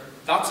are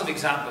lots of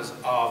examples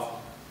of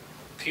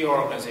PR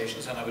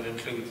organisations, and I would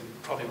include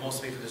probably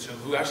most people in this room,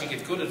 who actually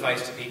give good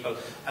advice to people,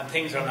 and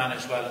things are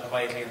managed well and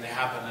quietly, and they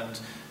happen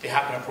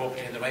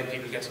appropriately, and the right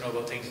people get to know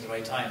about things at the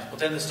right times. But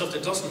then the stuff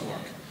that doesn't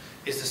work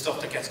is the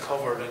stuff that gets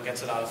covered and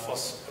gets a lot of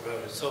fuss about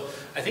it. So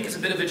I think it's a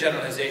bit of a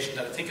generalisation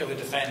that I think I would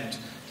defend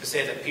to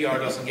say that PR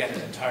doesn't get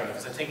it entirely,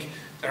 because I think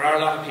there are a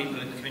lot of people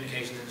in the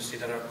communications industry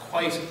that are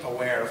quite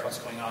aware of what's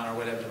going on or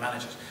will able to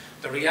manage it.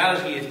 The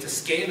reality is the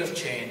scale of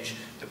change,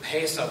 the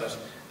pace of it,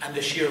 and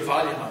the sheer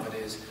volume of it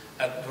is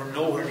that we're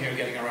nowhere near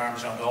getting our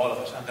arms around all of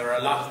it, and there are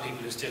a lot of people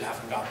who still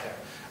haven't got there.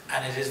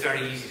 And it is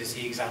very easy to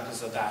see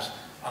examples of that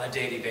on a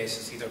daily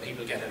basis. Either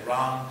people get it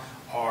wrong,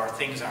 or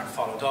things aren't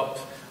followed up,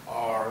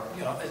 or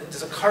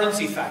there's a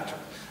currency factor.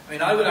 I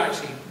mean, I would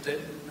actually,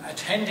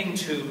 attending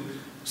to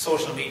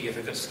social media, if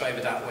I could describe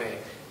it that way,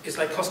 is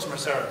like customer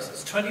service.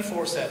 It's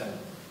 24/7,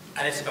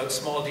 and it's about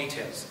small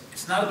details.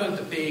 It's not about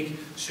the big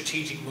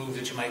strategic move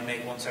that you might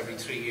make once every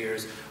 3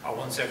 years or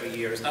once every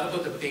year. It's not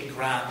about the big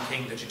grand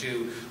thing that you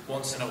do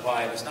once in a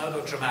while. It's not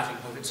about dramatic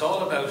move. It's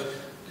all about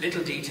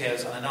little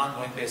details on an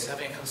ongoing basis,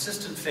 having a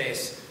consistent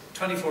face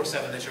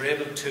 24/7, that you're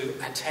able to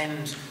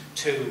attend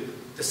to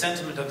the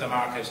sentiment of the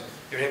market.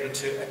 You're able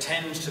to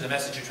attend to the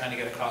message you're trying to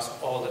get across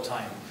all the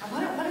time. And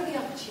what are the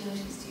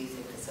opportunities, do you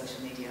think, that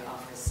social media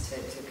offers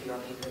to PR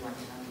people who want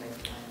to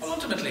handle clients? Well,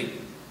 ultimately,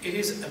 it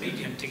is a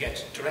medium to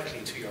get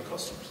directly to your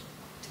customers.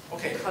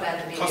 Okay. Cut out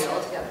the media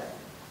altogether?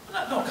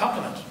 No,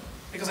 compliment.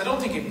 Because I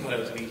don't think you can cut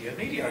out the media.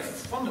 Media are a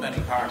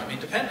fundamental part. I mean,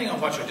 depending on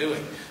what you're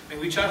doing. I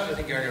mean, we chatted, I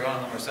think, earlier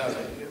on ourselves.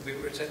 We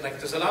were saying,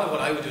 there's a lot of what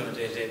I would do on a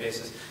day-to-day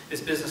basis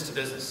is business to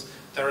business.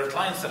 There are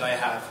clients that I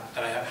have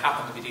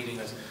happen to be dealing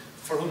with,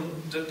 for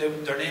whom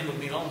their name would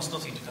mean almost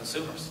nothing to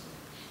consumers.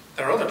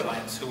 There are other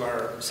clients who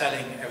are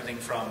selling everything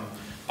from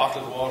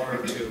bottled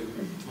water to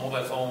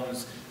mobile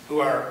phones,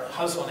 who are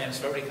household names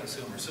for every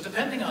consumer. So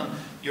depending on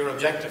your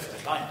objective for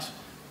the client,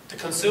 the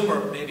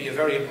consumer may be a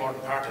very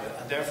important part of it,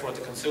 and therefore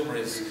the consumer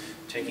is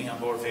taking on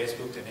board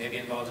Facebook, they may be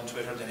involved in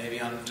Twitter, they may be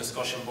on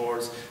discussion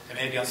boards, they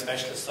may be on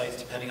specialist sites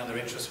depending on their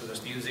interests, whether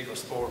it's music or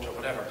sport or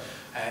whatever.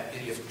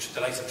 You have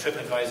the likes of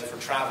TripAdvisor for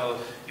travel,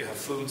 you have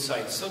food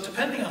sites. So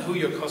depending on who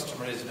your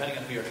customer is, depending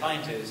on who your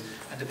client is,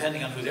 and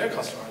depending on who their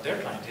customer or their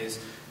client is,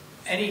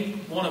 any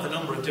one of a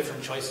number of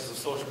different choices of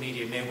social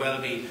media may well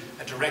be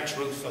a direct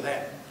route for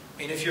them. I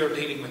mean, if you're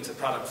dealing with the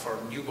product for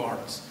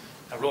newborns,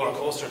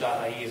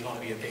 rollercoaster.ie is going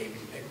to be a big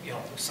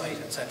site,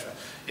 etc.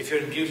 If you're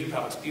in beauty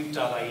products,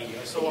 butte.ie,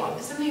 and so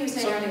on. Something you were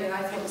saying earlier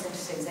that I thought was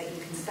interesting is that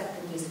you can set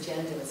the news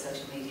agenda with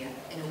social media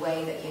in a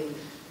way that you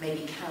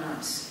maybe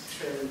can't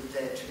through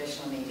the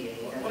traditional media.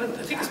 Well,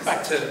 I think it's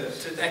back to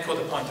echo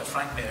the point that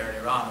Frank made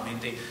earlier on. I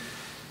mean,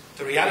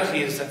 the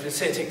reality is that, let's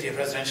say, take the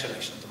presidential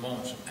election at the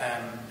moment.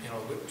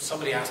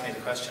 Somebody asked me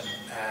the question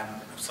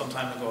some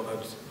time ago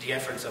about the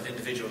efforts of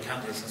individual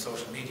candidates in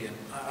social media. And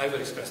I would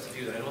express the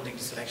view that I don't think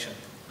this election,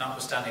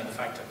 notwithstanding the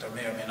fact that there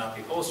may or may not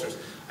be posters,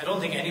 I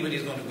don't think anybody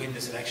is going to win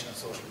this election on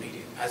social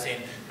media. As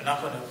in, we're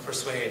not going to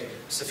persuade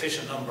a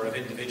sufficient number of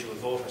individual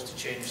voters to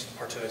change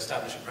or to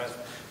establish a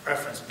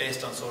preference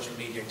based on social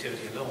media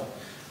activity alone.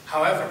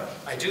 However,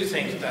 I do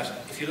think that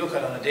if you look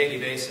at it on a daily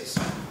basis,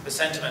 the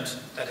sentiment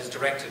that is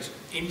directed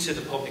into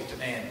the public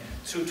domain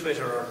through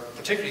Twitter, or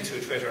particularly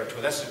through Twitter, or to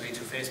a lesser degree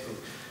through Facebook,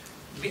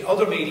 the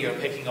other media are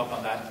picking up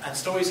on that, and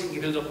stories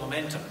can build up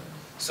momentum.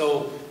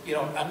 So,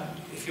 and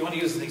if you want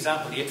to use as an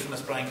example, the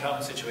infamous Brian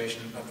Cowan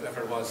situation,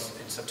 whatever it was,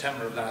 in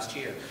September of last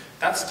year,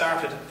 that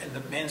started in the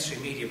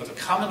mainstream media, but the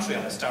commentary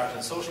on it started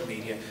in social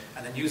media,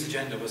 and the news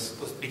agenda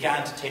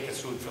began to take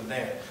its route from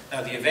there.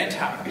 Now, the event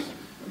happened.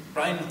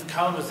 Brian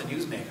Cowan was the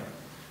newsmaker.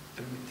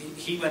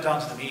 he went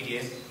on to the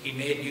media, he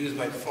made news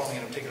by performing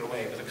in a particular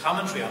way, but the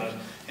commentary on it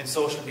in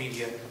social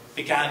media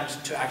began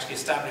to actually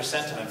establish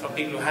sentiment from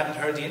people who hadn't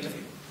heard the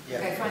interview.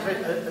 Yeah, Okay, fine. I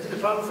think the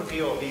problem for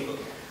PR people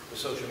with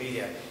social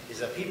media is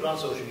that people on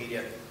social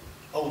media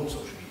own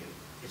social media.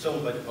 It's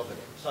owned by the public.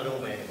 It's not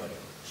owned by anybody.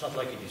 It's not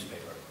like a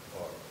newspaper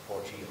or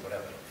RT or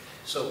whatever.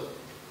 So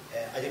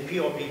I think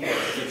PR people,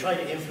 if they try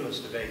to influence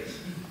debates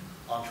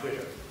on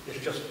Twitter,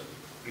 it'll just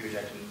be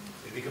rejected.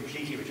 It'll be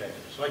completely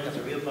rejected. So I think that's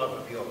a real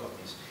problem with PR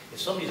companies. If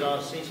somebody's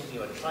on saying something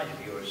about a client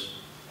of yours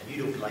and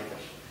you don't like it,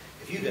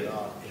 if you get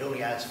on, it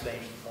only adds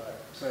flames to the fire.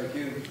 Sorry,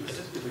 Hugh,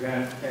 if we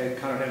can,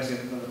 Conor Dempsey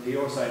on the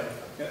PR side,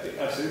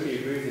 absolutely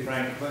agree with you,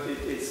 Frank, but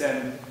it's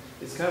kind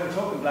of, we're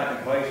talking black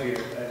and white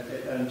here,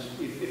 and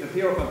if a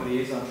PR company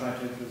is on trying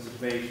to influence the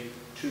debate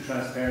through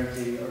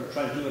transparency, or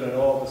trying to do it at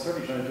all, but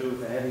certainly trying to do it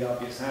with a heavy,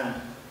 obvious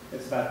hand,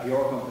 it's about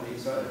PR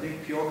companies. So I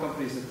think PR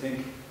companies that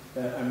think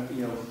that,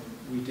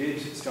 we did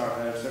start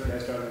out, certainly I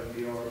started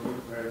in PR,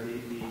 where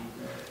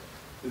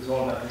it was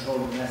all about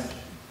controlling the message.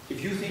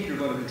 If you think you're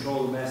going to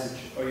control the message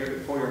for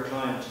your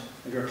client,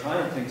 and your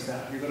client thinks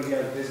that, you're going to be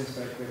out of business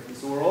very quickly.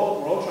 So we're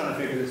all trying to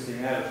figure this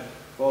thing out.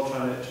 We're all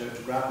trying to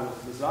grapple with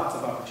it. There's lots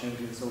of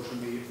opportunity in social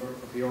media for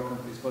PR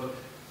companies, but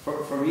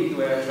for me, the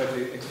way I try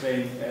to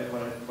explain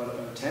what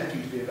I'm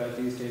attempting to be about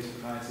these days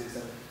with clients is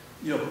that,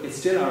 it's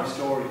still our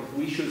story.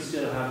 We should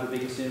still have the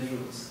biggest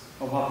influence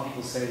on what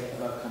people say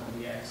about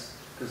company X.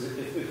 Because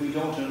if we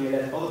don't, then we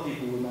let other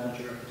people will manage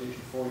your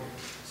reputation for you.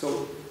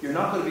 So you're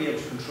not going to be able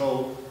to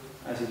control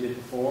as you did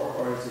before,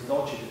 or as you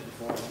thought you did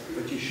before,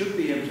 but you should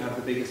be able to have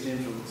the biggest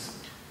influence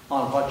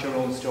on what your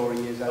own story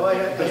is.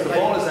 Because the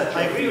ball is at your feet.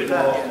 I agree with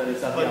that.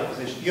 It's at the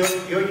opposition.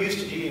 You're used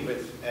to dealing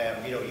with,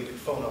 you could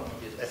phone up,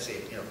 let's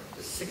say,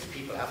 there's 6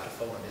 people have to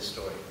phone on this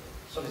story.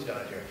 Somebody's gone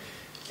out here.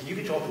 And you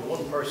can talk to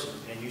one person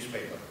in a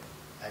newspaper,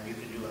 and you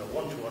can do it on a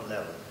one-to-one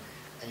level,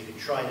 and you can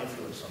try and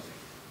influence something.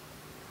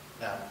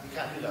 Now, you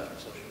can't do that on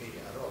social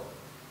media at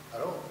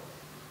all.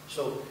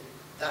 So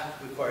that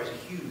requires a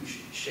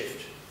huge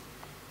shift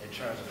in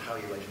terms of how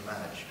you're going to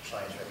manage a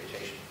client's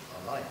reputation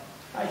online.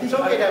 It's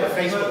okay to have a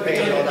Facebook page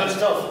and all that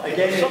stuff.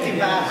 Again, something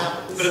bad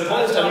happens. But there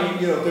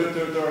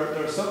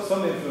are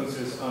some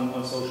influencers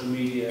on social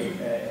media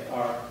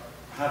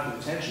have the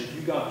potential. If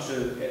you got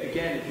to,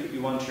 again, if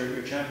you want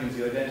your champions,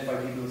 you identify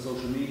people on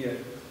social media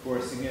who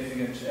are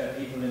significant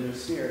people in their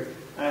sphere.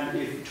 And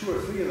if 2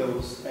 or 3 of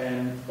those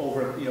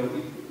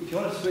if you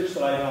want to switch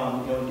the light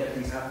on, and get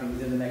things happening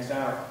within the next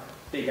hour,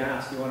 big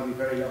ask, you want to be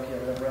very lucky or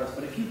whatever else.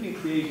 But if you've been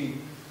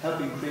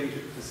helping create,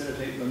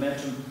 facilitate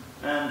momentum,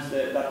 and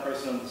that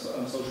person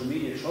on social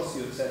media trusts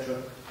you,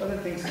 etc., well, then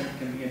things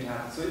can begin to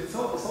happen. So it's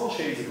all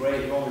shades of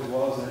grey. It always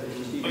was.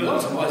 It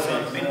also was.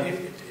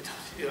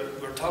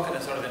 We're talking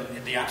sort of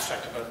in the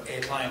abstract about a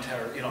client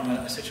or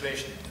a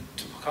situation.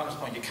 To Conor's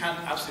point, you can't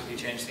absolutely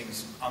change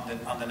things on the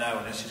now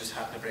unless you just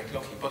happen to break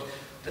lucky. But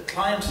the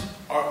client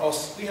or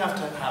us, we have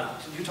to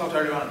have. You talked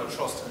earlier on about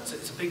trust, and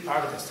it's a big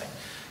part of this thing.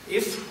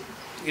 If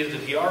either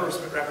the PR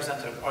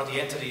representative or the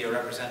entity you're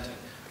representing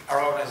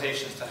are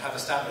organisations that have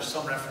established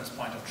some reference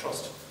point of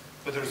trust,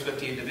 whether it's with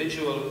the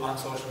individual on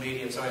social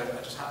media, sorry,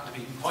 I just happen to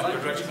be pointing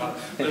your direction on,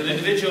 but an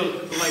individual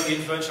who might be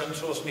influential on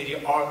social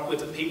media or with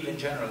the people in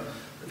general,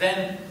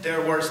 then their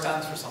word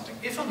stands for something.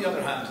 If, on the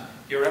other hand,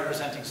 you're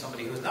representing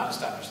somebody who has not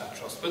established that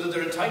trust, whether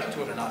they're entitled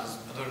to it or not is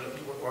another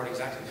word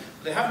exactly,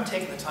 but they haven't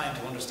taken the time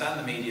to understand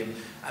the medium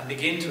and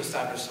begin to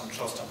establish some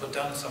trust and put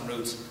down some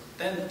roots,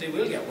 then they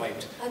will get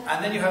wiped.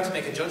 And then you have to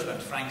make a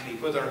judgment, frankly,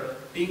 whether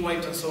being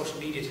wiped on social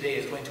media today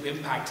is going to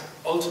impact,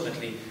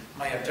 ultimately,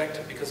 my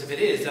objective. Because if it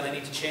is, then I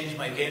need to change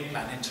my game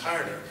plan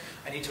entirely.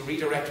 I need to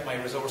redirect my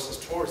resources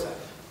towards that.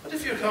 But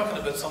if you're talking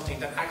about something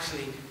that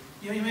actually,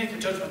 you make a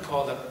judgment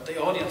call that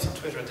the audience on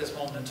Twitter at this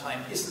moment in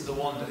time isn't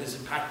the one that is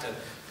impacted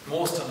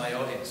most on my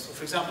audience. So,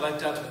 for example, I've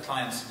dealt with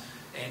clients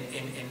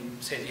in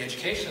say, the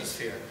educational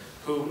sphere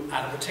who,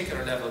 at a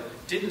particular level,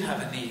 didn't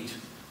have a need.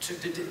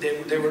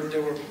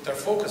 Their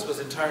focus was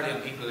entirely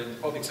on people in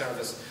public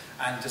service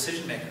and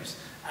decision makers,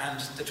 and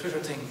the Twitter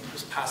thing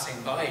was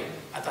passing by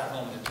at that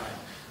moment in time.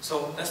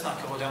 So let's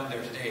not go down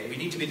there today. We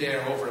need to be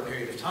there over a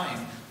period of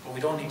time, but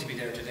we don't need to be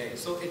there today.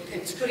 So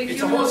it's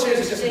a whole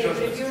series of different judgments.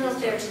 But if you're not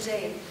there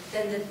today,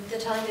 then the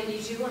time that you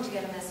do want to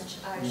get a message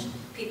out,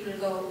 people will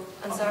go,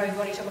 I'm sorry,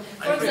 what are you talking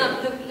about? For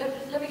example,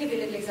 let me give you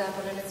a little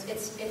example, and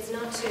it's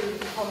not to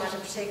come at a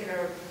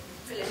particular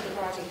political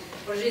party,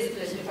 but it is a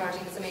political party,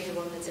 it's a major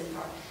one that's in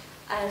power.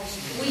 And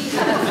we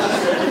have,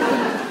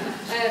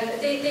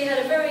 they had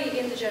a very,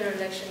 in the general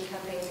election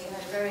campaign, they had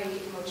a very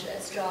much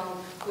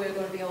strong, we're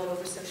going to be all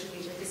over social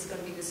media, this is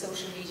going to be the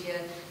social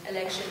media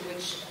election,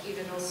 which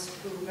even us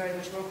who very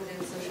much work within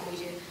the social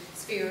media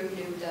sphere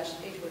knew that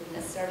it wouldn't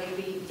necessarily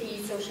be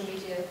the social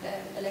media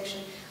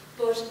election.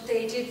 But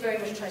they did very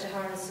much try to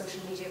harness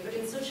social media, but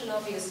in such an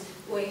obvious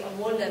way on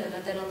one level,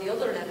 and then on the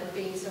other level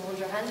being so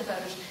underhand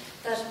about it,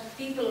 that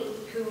people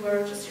who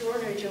were just your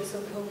ordinary Joe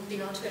who have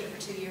been on Twitter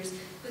for 2 years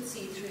could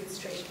see through it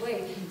straight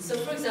away. So,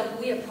 for example,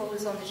 we have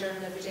polls on the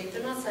journal every day.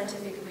 They're not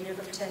scientific, and we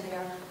never pretend they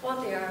are.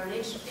 What they are, an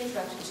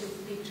interactive tool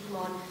for people to come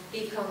on,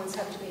 leave comments,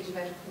 have debate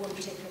about one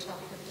particular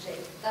topic of the day.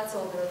 That's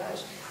all they're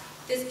about.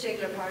 This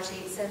particular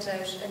party sent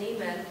out an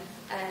email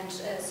and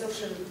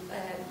social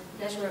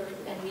network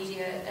and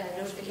media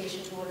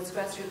notification to all its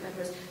grassroots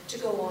members to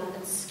go on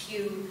and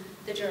skew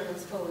the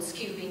journal's polls,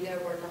 skew being their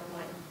word, not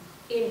mine,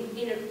 in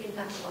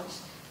black and white.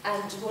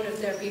 And one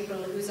of their people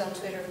who's on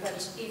Twitter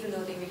felt, even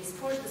though they really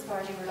supported this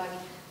party, were like,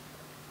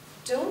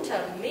 don't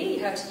tell me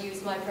how to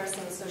use my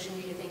personal social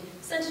media thing,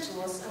 send it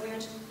to us. And we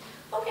went,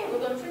 okay, we're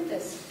going to print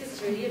this. This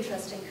is really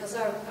interesting, because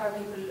our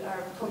people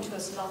are come to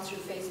us a lot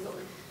through Facebook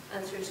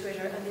and through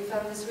Twitter, and they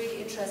found this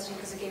really interesting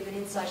because it gave an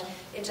insight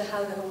into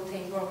how the whole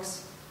thing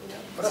works. You know,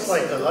 but that's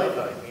like the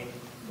lifeline. I mean,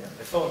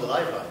 they phoned the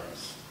lifeline.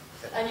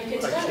 And you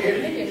can tell in a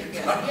million.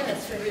 Yeah,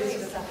 it's really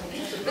what's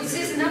happening. But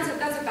Susan, that's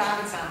a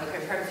bad example.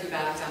 I've heard a few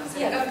bad examples.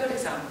 Yeah. Have a good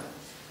example.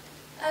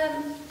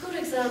 Good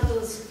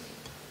examples.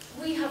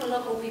 We have a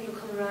lot more people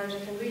come around. I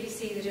can really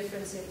see the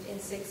difference in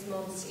 6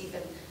 months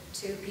even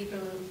to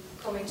people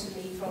coming to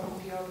me from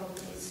PR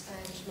companies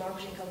and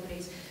marketing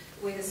companies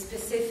with a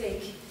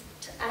specific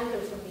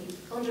angle from me,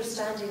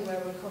 understanding where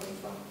we're coming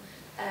from.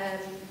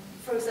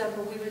 For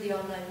example, we were the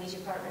online media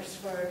partners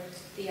for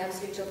the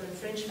Absolute Dublin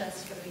Fringe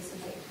Festival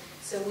recently.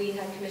 So we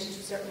had committed to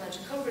a certain amount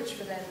of coverage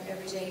for them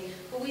every day.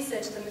 But we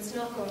said to them, it's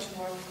not going to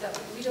work. That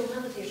we don't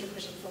have a theatre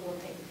critic for one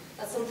thing.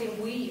 That's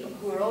something we,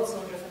 who are also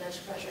under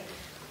financial pressure,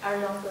 are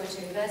not going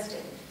to invest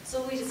in.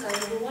 So we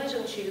decided, well, why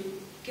don't you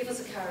give us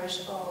a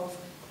carrot of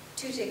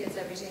 2 tickets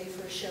every day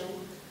for a show,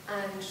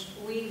 and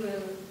we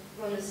will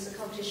run as a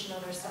competition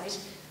on our site.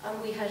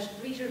 And we had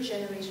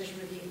reader-generated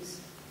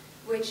reviews,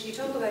 which you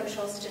talk about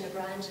trust in a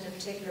brand and a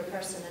particular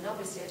person, and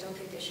obviously I don't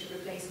think they should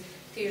replace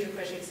theatre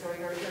critics or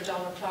your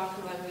Donald Clark,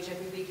 who I'll read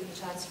every week in the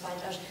Times to find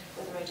out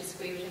whether I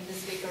disagree with him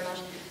this week or not.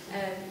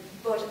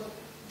 But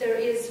there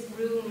is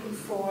room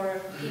for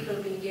people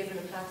being given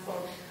a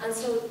platform. And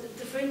so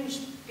the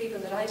fringe people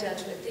that I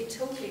dealt with, they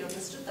totally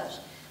understood that.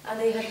 And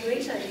they had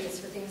great ideas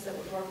for things that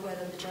would work well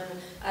in the journal,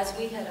 as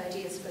we had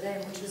ideas for them,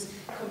 which was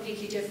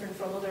completely different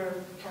from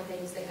other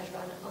campaigns they had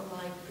run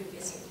online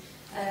previously.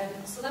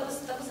 So that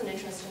was an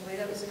interesting way.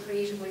 That was a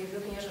creative way of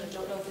looking at it. I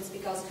don't know if it's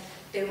because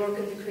they work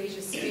in the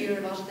creative sphere.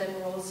 A lot of them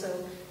were also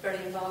very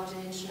involved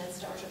in internet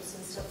startups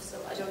and stuff. So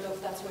I don't know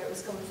if that's where it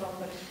was coming from.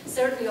 But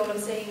certainly all I'm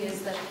saying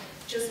is that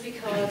just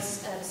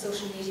because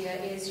social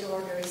media is your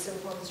ordinary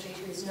soap on the street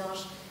who is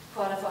not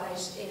qualified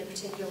in a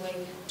particular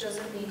way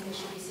doesn't mean they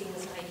should be seen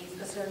as naive,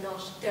 because they're not.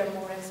 They're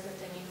more expert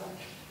than you are.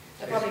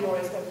 They're probably more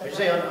expert than you are.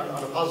 Say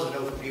on a positive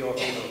note for PR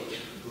people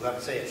who have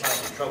to say a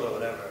client in trouble or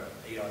whatever,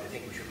 they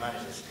think we should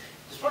manage this.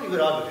 There's probably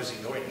good advocacy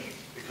ignoring it,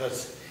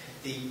 because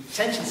the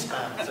attention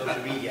span of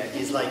social media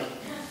is like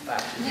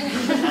that.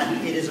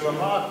 And it is a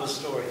remarkable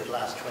story that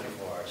lasts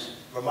 24 hours.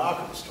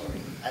 Remarkable story.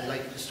 And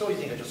like the stories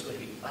you think are just going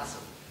to be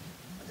massive.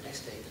 And the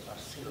next day there's not a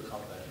single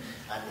comment about it.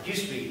 And it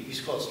used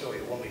to call a story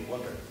a one-week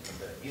wonder in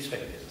the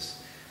newspaper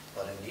business.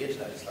 But in the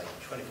internet it's like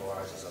 24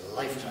 hours is a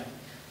lifetime.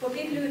 But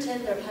people who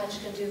attend their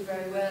patch can do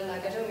very well.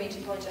 Like, I don't mean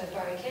to point out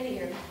Barry Kenny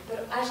here,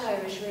 but at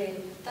Irish Rail,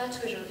 that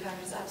Twitter account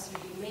is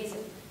absolutely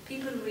amazing.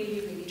 People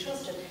really, really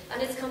trust it.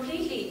 And it's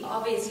completely,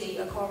 obviously,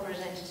 a corporate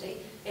entity.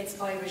 It's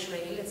Irish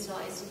Rail, it's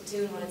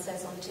doing what it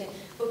says on the tin.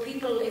 But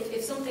people,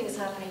 if something is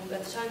happening,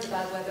 at the times of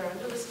bad weather, and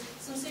there was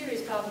some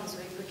serious problems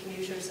with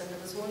commuters, and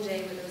there was one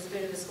day where there was a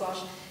bit of a squash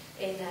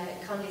in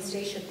Connolly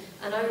Station,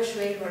 and Irish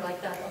Rail were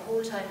like that the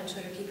whole time on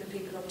Twitter, keeping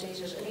people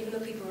updated. And even though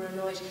people were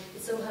annoyed,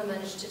 it somehow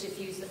managed to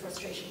diffuse the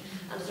frustration.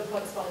 And I don't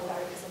quite spot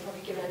Barry, because I'm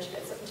probably giving out you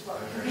something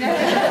tomorrow.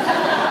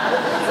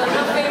 So I'm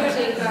not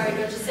favouriting Barry,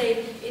 but to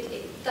say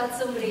that's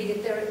somebody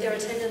that they're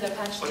attending their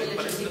patch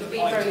diligently,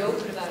 being very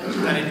open about it.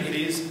 And it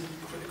is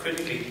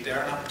critically, they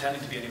are not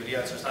pretending to be anybody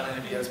else. There's not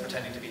anybody else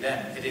pretending to be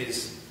them. It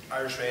is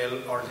Irish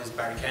Rail, or it is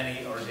Barry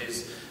Kenny, or it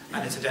is,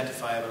 and it's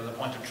identifiable, and the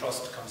point of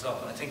trust comes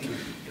up. And I think,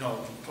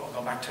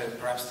 going back to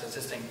perhaps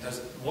this thing, there's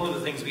one of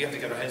the things we have to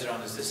get our heads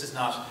around is this is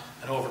not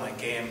an overnight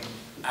game,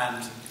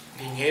 and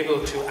being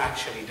able to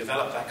actually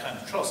develop that kind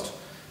of trust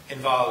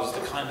involves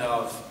the kind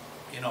of,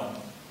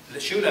 the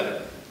shoe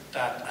leather,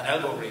 that an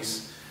elbow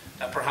grease,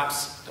 that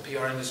perhaps the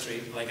PR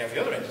industry, like every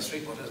other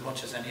industry, but as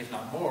much as any, if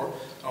not more,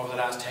 over the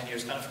last 10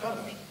 years kind of forgot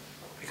about.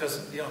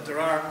 Because there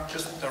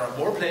are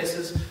more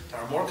places, there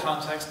are more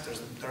contacts,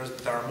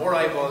 there are more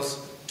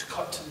eyeballs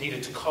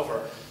needed to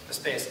cover the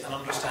space and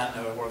understand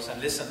how it works,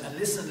 and listen.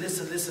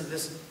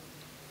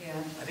 Yeah.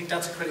 I think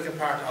that's a critical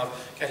part of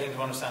getting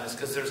to understand this,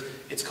 because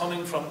it's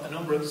coming from a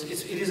number of, it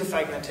is a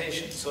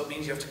fragmentation, so it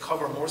means you have to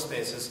cover more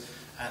spaces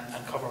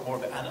and cover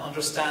more, and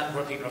understand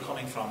where people are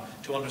coming from,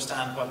 to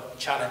understand what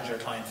challenge your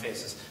client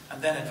faces,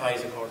 and then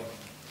advise accordingly.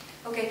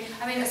 Okay,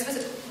 I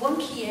suppose one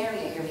key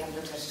area here we haven't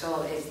looked at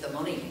all is the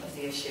money of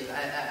the issue.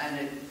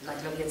 And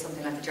like looking at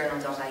something like the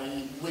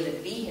journal.ie, will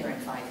it be here in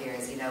 5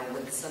 years,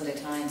 with the Sunday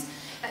Times?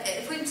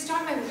 If we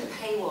start maybe with the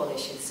paywall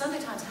issue, the Sunday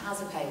Times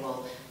has a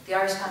paywall. The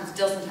Irish Times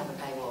doesn't have a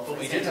paywall. But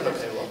we did have a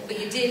paywall. But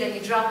you did, and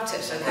you dropped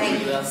it.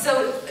 Okay.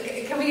 So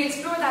can we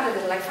explore that a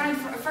little? Like, Frank,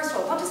 first of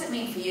all, what does it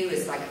mean for you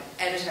as like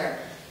editor,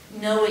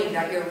 knowing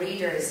that your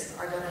readers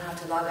are going to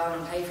have to log on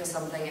and pay for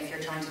something if you're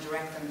trying to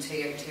direct them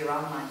to your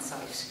online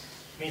site?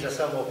 It means I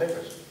sell more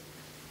papers.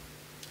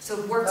 So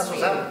it works That's for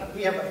what's you. happening.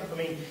 We have, I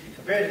mean,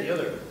 compared to the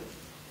other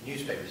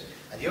newspapers,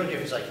 and the only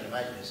difference I can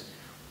imagine is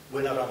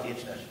we're not on the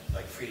internet,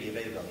 like freely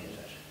available on the internet.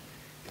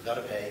 You've got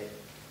to pay.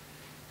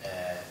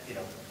 You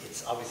know,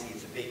 it's obviously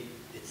it's a big.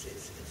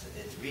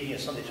 It's reading a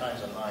Sunday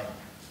Times online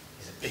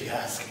is a big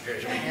ask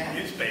compared to reading a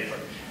newspaper.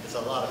 There's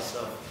a lot of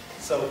stuff.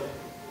 So,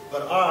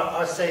 but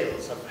our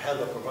sales have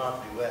held up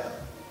remarkably well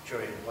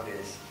during what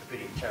is a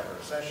pretty terrible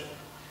recession.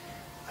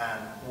 And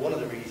one of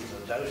the reasons,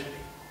 undoubtedly,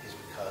 is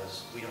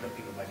because we don't have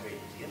people migrating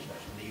to the internet.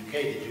 In the UK,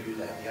 they do.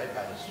 They have the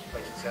iPad is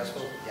quite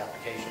successful. The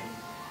application,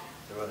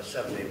 they run a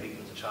 7-day week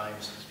with the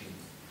Times. It's been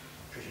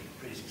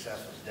pretty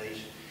successful to date.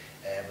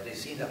 But they've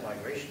seen that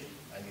migration,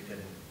 and you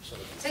can sort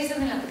of Say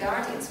something like The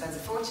Guardian spends a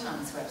fortune on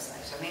its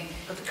website. I mean,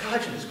 but The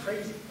Guardian is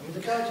crazy. I mean,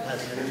 The Guardian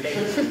has an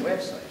amazing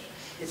website.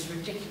 It's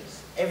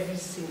ridiculous. Every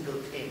single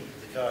thing in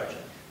The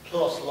Guardian,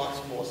 plus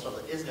lots more stuff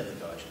that isn't in The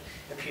Guardian,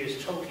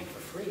 appears totally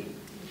for free.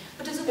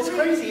 but does it It's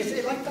worry?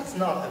 crazy. Like, that's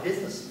not a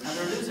business. And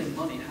they're losing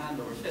money hand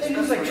over fist. They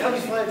lose like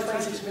That's the reality.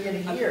 26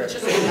 million a year. And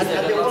just-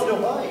 And they wonder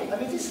why.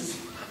 I mean, this is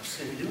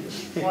absolutely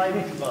lunacy. Why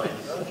would you buy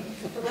The Guardian?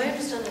 But my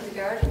understanding of the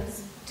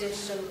Guardian's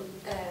digital,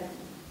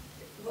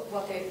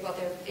 what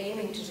they're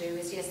aiming to do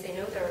is, yes, they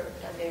know they're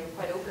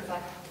quite open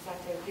about the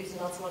fact they're losing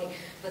lots of money,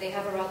 but they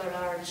have a rather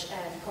large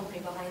company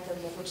behind them,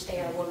 of which they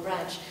are one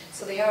branch.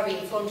 So they are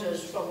being funded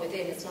from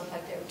within. It's not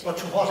like they're But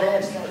to taking what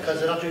end? funds. Because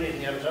they're not doing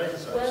anything advertising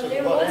side. Well, So to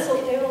they're what end?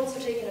 also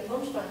taking a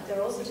punt back.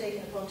 They're also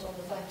taking a punt on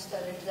the fact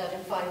that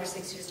in 5 or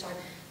 6 years' time,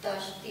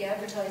 that the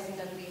advertising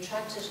that will be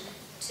attracted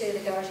to the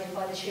Guardian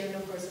by the sheer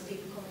numbers of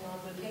people coming on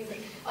will pay for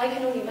it. I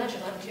can only imagine.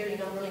 I'm clearly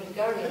not running the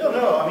Guardian. I don't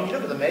know. I mean, you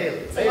look at the Mail.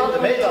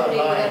 The Mail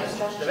online.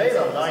 The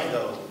Mail online,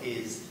 though,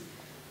 is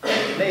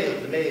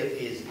the Mail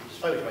is,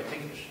 despite what you might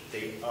think of it,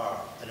 they are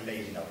an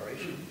amazing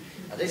operation,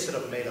 and they set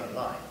up Mail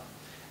online,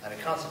 and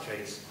it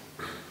concentrates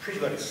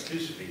pretty much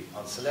exclusively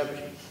on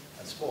celebrity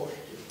and sport.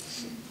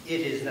 It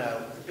is now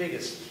the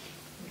biggest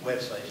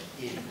website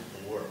in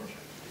the world.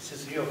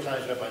 Since the New York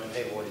Times went behind the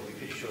paywall, you'll be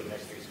pretty sure the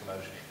next figures come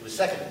out. It was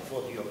second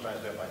before the New York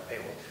Times went behind the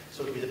paywall,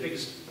 so it'll be the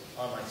biggest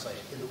online site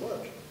in the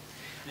world.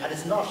 And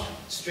it's not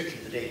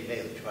strictly the Daily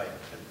Mail, which you buy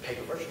a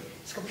paper version.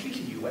 It's a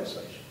completely new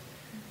website.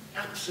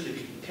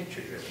 Absolutely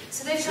picture-driven.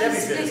 So they're trying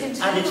to split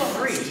into and it's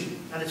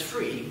almost.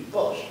 free,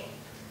 but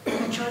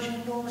they're charging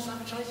enormous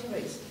advertising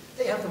rates.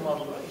 They have the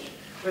model right.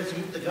 Whereas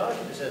the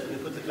Guardian says, we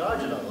put the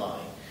Guardian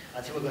online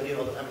and say we're going to do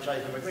all the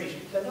advertising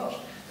immigration. They're not.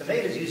 The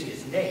Mail is using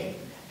its name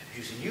to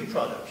produce a new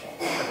product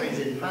that brings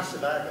in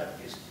massive ad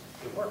revenues.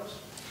 It works.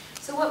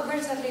 So where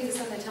does that leave the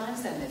Sunday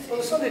Times then? Well,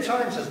 the Sunday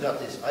Times has got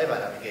this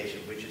iPad application,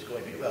 which is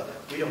going pretty well.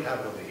 We don't have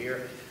it over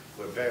here.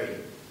 We're very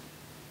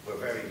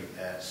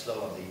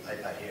slow on the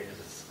iPad here because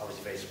it's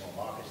obviously a very small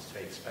market. It's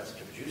very expensive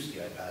to produce the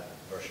iPad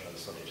version of the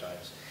Sunday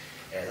Times.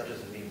 That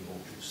doesn't mean we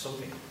won't do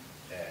something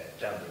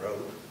down the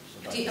road.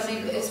 I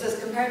suppose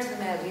compared to the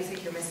Mail, do you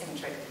think you're missing a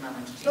trick at the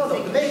moment? No,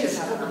 the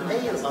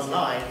Mail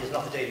online is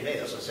not the Daily Mail,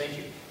 that's what I'm saying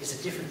to you. It's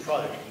a different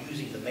product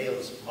using the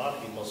Mail's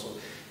marketing muscle,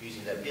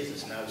 using their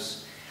business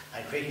nous,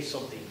 and creating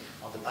something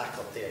on the back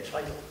of their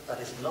title that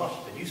is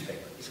not the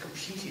newspaper. It's a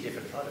completely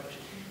different product.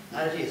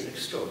 And it is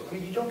extraordinary. I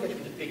mean, you don't get to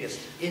be the biggest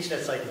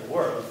internet site in the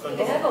world.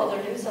 They have all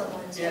their news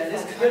online. Yeah, it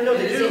is. No,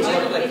 they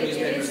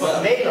do.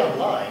 But Mail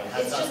online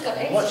has It's just got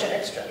much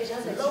extra. extra. It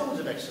has extra. Loads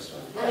of extra stuff.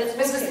 And it's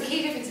I suppose working. the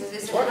key difference is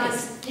It's it working.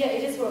 has... Yeah,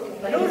 it is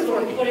working. I know it's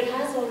working. But it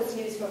has all its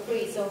news for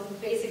free. So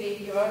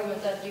basically, your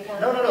argument that you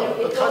can't. No. It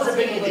Because does they're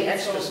bringing take the away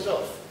extra from-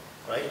 stuff,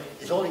 right?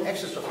 It's all the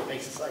extra stuff that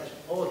makes the site.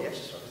 All the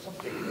extra stuff. It's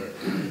not big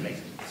that makes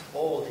it. It's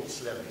all the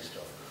celebrity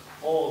stuff.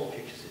 All the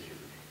pictures they do.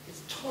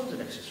 It's tons of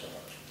extra stuff.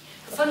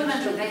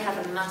 Fundamentally, they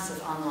have a massive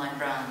online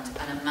brand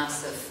and a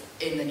massive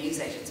in the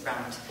newsagents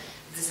brand.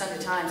 The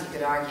Sunday Times, you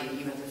could argue,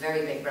 you have a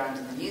very big brand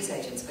in the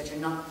newsagents, but you're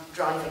not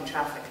driving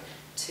traffic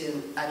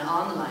to an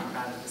online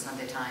brand of the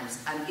Sunday Times.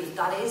 And if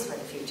that is where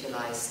the future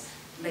lies,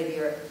 maybe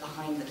you're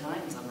behind the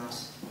times on that.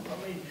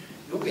 I mean,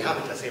 you won't be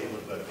happy to say we're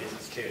going to go out of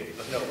business, clearly.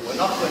 But no, we're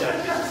not going out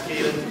of business,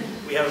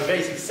 Keelan. We have a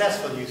very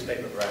successful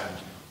newspaper brand,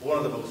 one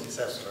of the most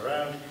successful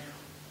around.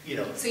 You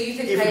know, So you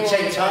think if we paywall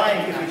take is time,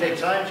 working? if we take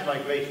time to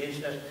migrate to the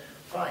internet,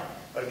 fine.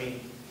 But I mean,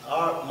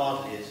 our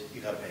model is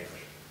you got to pay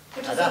for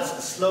it, and that's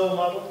a slow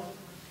model,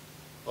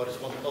 but it's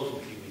one that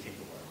ultimately we think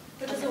will work.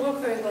 But does it work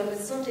very well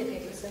with Sunday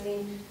papers? I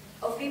mean,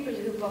 of people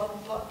who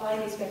buy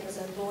newspapers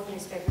and bought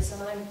newspapers,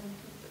 and I'm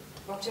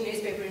worked in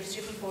newspaper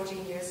industry for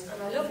 14 years,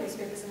 and I love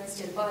newspapers and I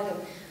still buy them.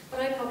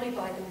 But I probably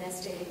buy them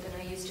less daily than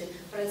I used to.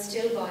 But I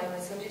still buy my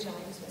Sunday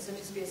Times, my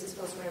Sunday Space, I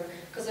suppose, whatever,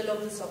 because I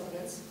love the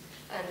supplements.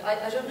 And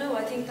I don't know,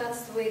 I think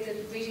that's the way that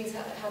reading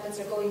habits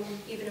are going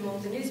even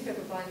among the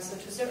newspaper buying. So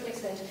to a certain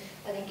extent,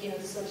 I think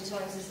the Sunday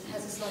Times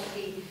has a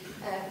slightly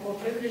more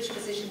privileged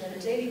position than a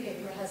daily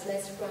paper, has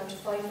less ground to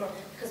fight for,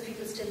 because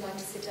people still like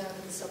to sit down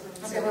at the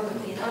supplement. Okay, well, I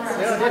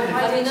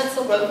mean, that's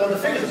something. Well, the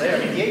figures are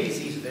there. I mean, the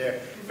ABCs are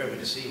there for everyone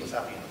to see what's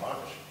happening in the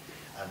market.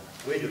 And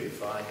we're doing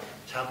fine.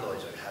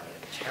 Tabloids are having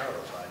a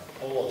terrible time.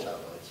 All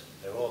tabloids.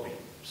 They're all being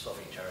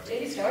suffering terribly.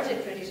 Daily Star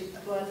did pretty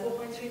well,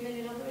 4.3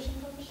 million operating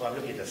profit. Well, I'm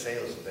looking at the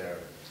sales of their.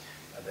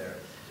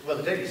 Well,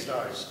 the Daily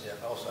Star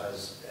also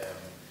has.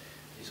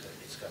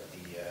 It's got the.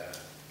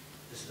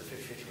 This is the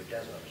 50/50 with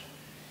Desmond.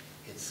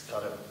 It's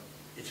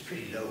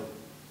pretty low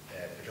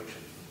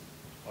production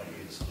point of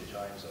view of the Sunday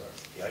Times or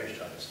the Irish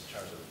Times in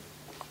terms of.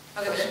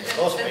 Okay,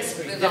 let's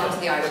pretty move on to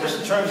the Irish. But just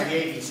in terms of the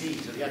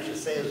ABCs or the actual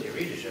sales of your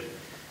readership,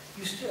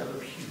 you still have a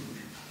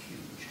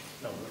huge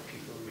number of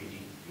people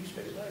reading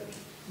newspapers in Ireland.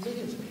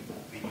 Millions of people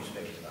read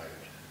newspapers in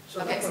Ireland. So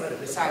Okay,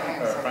 that's sorry.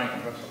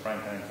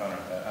 Frank and Connor,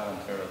 Alan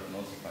Tyrrell from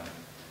Ulster.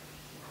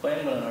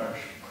 When will an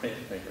Irish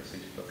print paper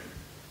cease production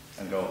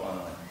and go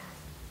online?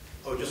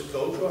 Oh, just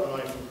go to it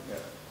online. Yeah.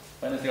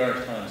 When is the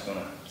Irish Times going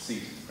to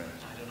cease its print?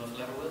 I don't know if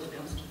it ever will, to be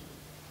honest. I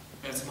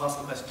mean, it's an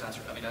impossible question to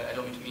answer. I mean, I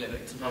don't mean to be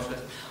it's an impossible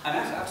question. I'm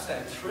actually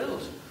I'm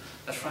thrilled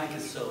that Frank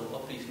is so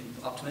upbeat and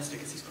optimistic,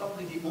 because he's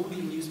probably the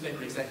only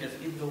newspaper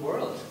executive in the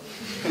world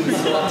who is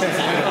so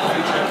optimistic about the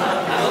future.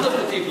 None of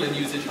the people in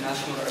News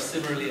International are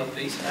similarly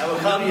upbeat. Well,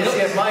 Connie, you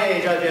see, at my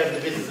age, I'll be out of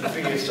the business in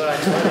 3 years' time.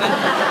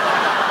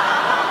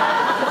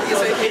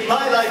 So in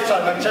my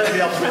lifetime, I'm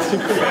terribly optimistic.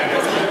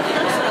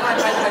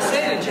 I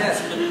say it in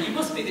jest, but you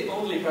must be the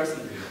only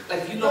person.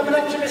 Like, if you look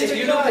at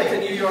the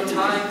New York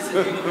Times,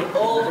 if you look at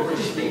all the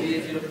British media,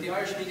 if you look at the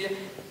Irish media,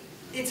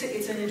 it's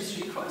an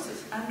industry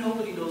crisis, and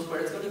nobody knows where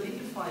it's going to be in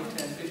 5,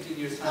 10, 15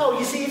 years' time. No,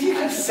 you see, if you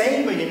can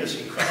say an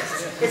industry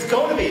crisis, it's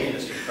going to be an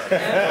industry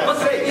crisis.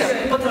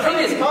 But the thing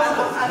is, and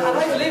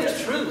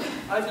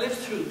I've lived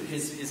through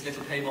his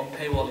little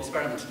paywall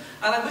experiment,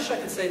 and I wish I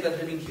could say that it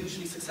had been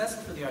hugely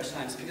successful for the Irish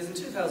Times, because in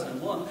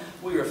 2001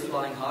 we were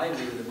flying high.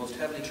 We were the most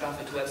heavily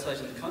trafficked website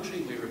in the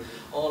country. We were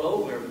all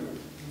over.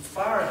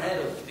 Far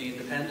ahead of the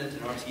Independent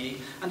and RTE,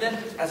 and then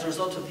as a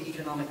result of the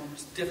economic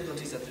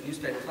difficulties that the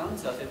newspaper found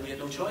itself in, we had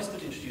no choice but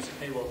to introduce a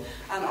paywall,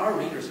 and our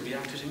readers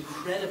reacted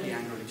incredibly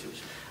angrily to it.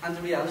 And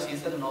the reality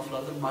is that an awful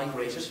lot of them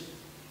migrated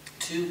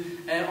to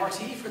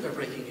RTE for their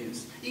breaking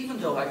news, even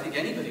though I think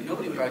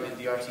nobody would argue that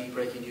the RTE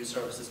breaking news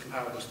service is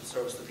comparable to the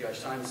service that the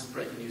Irish Times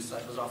breaking news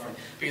site was offering,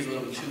 because it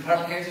was only 2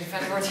 paragraphs. Here to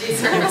defend RTE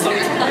service. It was only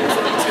 2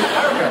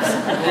 paragraphs.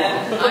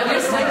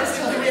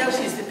 The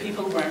reality is that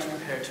people weren't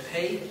prepared to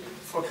pay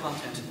for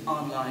content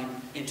online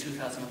in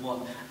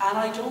 2001. And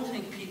I don't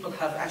think people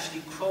have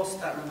actually crossed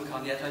that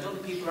Rubicon yet. I don't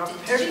think people are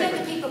prepared to. Did you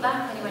get the people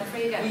back when you went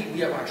free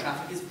again? Our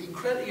traffic is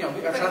incredible.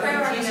 Our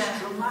traffic increased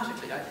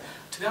dramatically.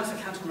 To be honest, I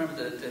can't remember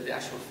the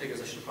actual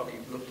figures. I should have probably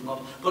looked them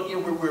up. But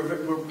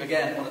we're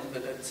again one of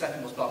the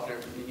second most popular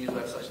news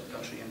websites in the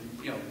country. And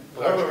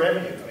what about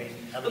revenue? I mean,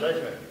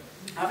 advertising revenue.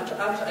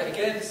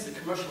 Again, this is a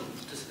commercial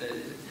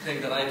thing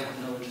that I have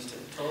no interest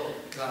in at all.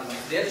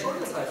 The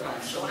editorials I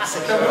find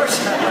classic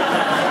commercial.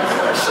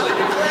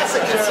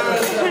 Classic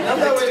journalism. I'm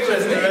not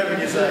interested in the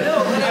revenue side.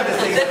 No,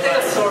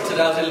 they'll sort it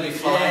out. It'll be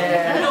fine.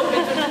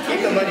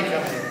 Keep the money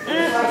coming in.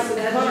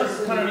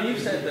 Connor, you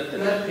said that the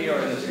PR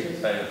industry has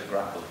failed to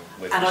grapple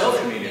with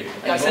social media.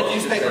 I said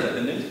newspaper.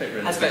 The newspaper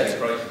industry is a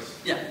crisis.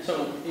 Yeah.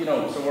 So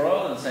we're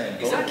all in the same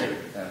boat. Exactly.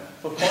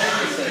 But why do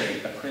you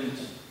say a print,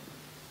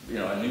 a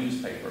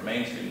newspaper,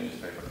 mainstream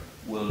newspaper,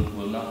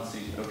 will not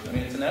cease production? I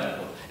mean, it's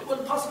inevitable.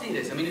 Well, possibly it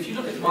is. I mean, if you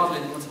look at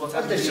modelling what's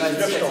happening in the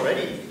United States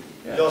already.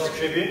 Yeah. Lost the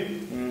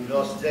Tribune,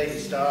 lost the Daily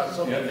Star,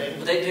 some of them.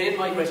 But they did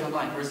migrate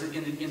online, whereas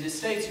in the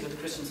States, you've got the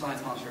Christian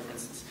Science Monitor, for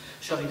instance,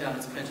 shutting down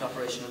its print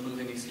operation and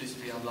moving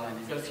exclusively online.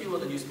 You've got a few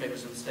other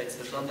newspapers in the States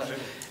that have done that. Sure.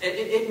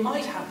 It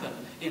might happen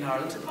in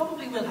Ireland. It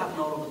probably will happen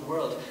all over the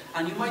world.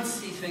 And you might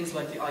see things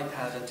like the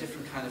iPad and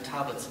different kind of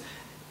tablets,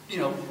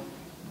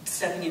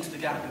 stepping into the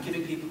gap and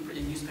giving people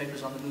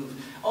newspapers on the move.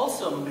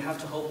 Also, we have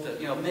to hope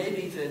that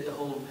maybe the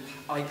whole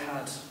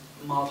iPad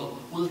model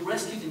will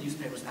rescue the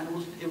newspapers, and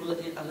it will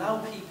allow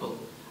people,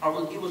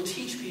 or it will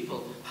teach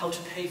people how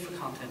to pay for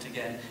content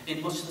again, in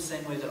much the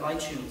same way that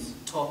iTunes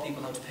taught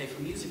people how to pay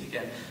for music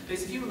again.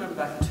 Because if you remember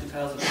back in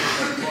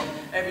 2001,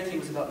 everything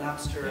was about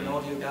Napster and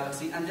Audio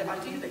Galaxy, and the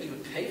idea that you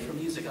would pay for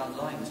music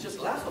online was just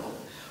laughable.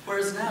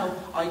 Whereas now,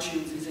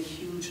 iTunes is a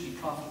hugely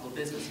profitable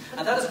business.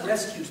 And that has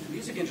rescued the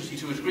music industry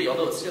to a degree,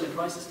 although it's still in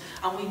crisis.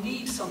 And we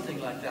need something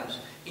like that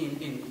in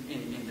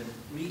the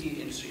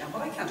media industry. And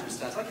what I can't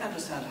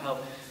understand how,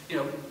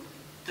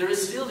 there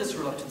is still this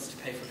reluctance to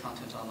pay for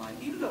content online,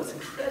 even though it's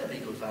incredibly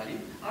good value.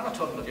 I'm not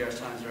talking about the Irish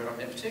Times or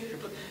in particular,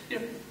 but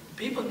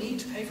People need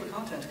to pay for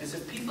content, because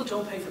if people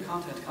don't pay for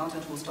content,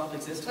 content will stop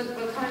existing.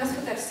 Well, can I just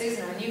put that to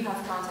Susan? When you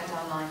have content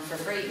online for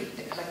free,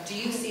 like, do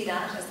you see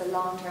that as the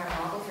long-term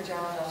model for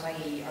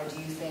journal.ie, or do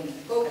you think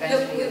Well,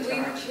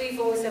 eventually look, we've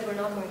always said we're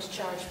not going to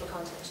charge for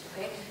content,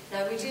 okay?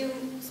 Now, we do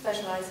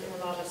specialise in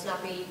a lot of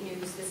snappy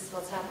news, this is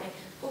what's happening,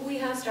 but we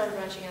have started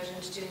branching out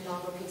into doing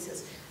longer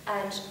pieces.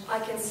 And I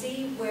can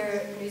see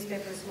where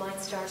newspapers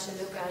might start to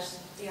look at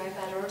the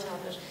iPad or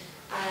tablet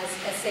as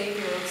a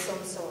saviour of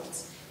some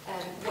sorts.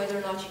 Whether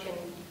or not you can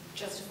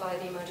justify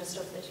the amount of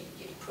stuff that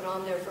you put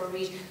on there for a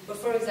read. But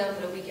for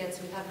example, at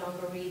weekends we have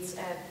longer reads.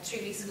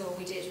 3 weeks ago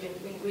we did,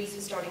 when Greece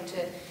was starting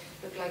to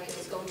look like it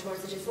was going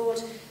towards the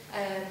default,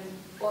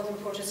 all the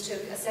reporters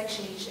took a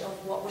section each of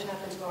what would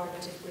happen to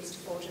Ireland if Greece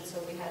defaulted. So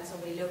we had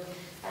somebody look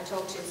and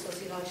talk to a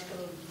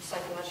sociological,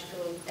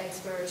 psychological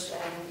expert,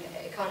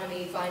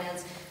 economy,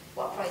 finance,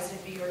 what price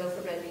would be your loaf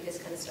of bread,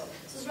 this kind of stuff.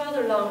 So it's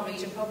rather a long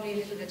read and probably a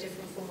little bit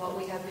different from what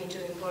we have been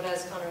doing, but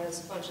as Conor has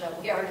pointed out,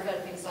 we are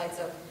developing sites,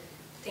 so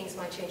things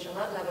might change on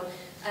that level.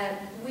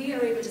 We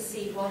are able to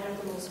see what are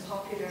the most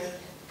popular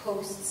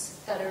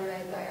posts that are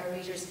read by our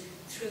readers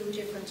through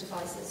different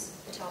devices,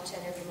 the top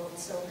 10 every month.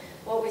 So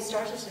what we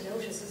started to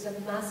notice is a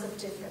massive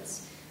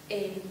difference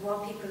in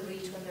what people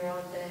read when they're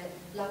on the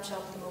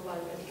laptop, the mobile,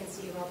 where they can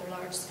see a rather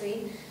large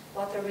screen,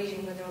 what they're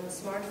reading when they're on the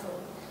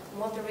smartphone, and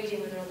what they're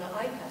reading when they're on the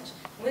iPad.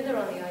 When they're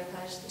on the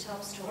iPad, the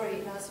top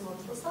story last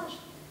month was that,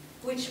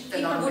 which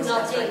people would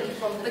not think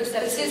from the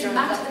Susan,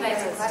 back to the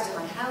basic question,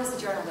 like, how is the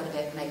journal going to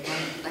make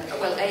money? Like,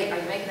 well, A, are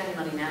you making any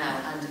money now,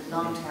 and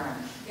long term,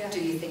 do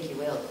you think you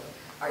will?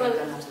 Are you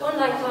going to have to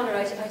unlike Conor,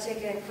 I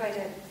take quite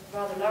a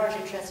rather large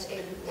interest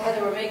in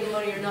whether we're making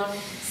money or not,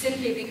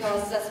 simply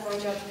because that's my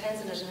job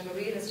depends on it, and I'm a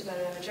realist about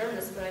it. I'm a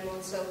journalist, but I'm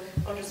also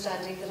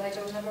understanding that I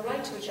don't have a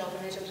right to a job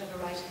and I don't have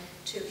a right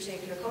to a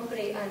particular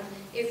company. And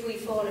if we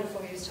fall in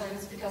 4 years' time,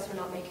 it's because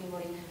we're not making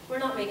money. We're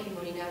not making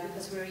money now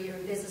because we're a year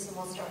in business and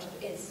what startup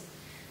is.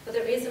 But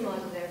there is a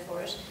model there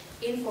for it.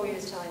 In 4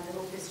 years' time, the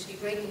hope is to be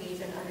breaking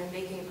even and then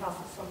making a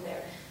profit from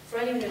there. For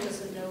anyone who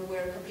doesn't know,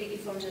 we're completely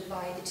funded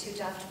by the 2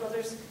 Daft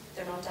brothers.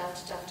 They're not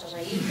Daft,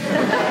 Daft.ie.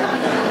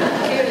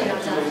 Clearly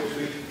not Daft.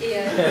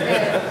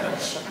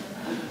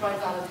 Brian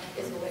Fallon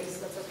is away,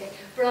 so that's okay.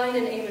 Brian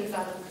and Eamon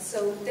Fallon.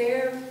 So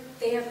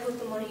they have put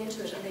the money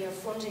into it and they are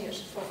funding it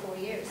for 4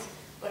 years.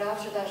 But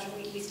after that,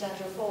 we stand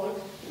or fall.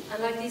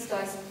 And like these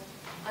guys,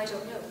 I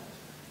don't know.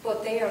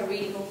 But they are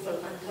really hopeful,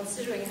 and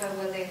considering how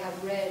well they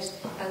have read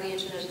how the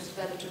internet has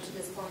developed up to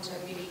this point, I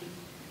really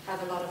have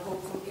a lot of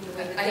hope in the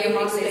way that they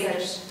will say that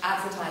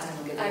advertising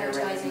will get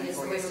advertising is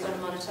the way we're going to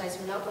monetize.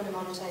 We're not going to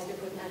monetize by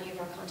putting any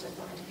of our content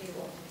behind a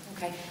paywall.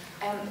 Okay.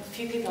 A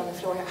few people on the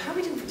floor here. How are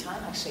we doing for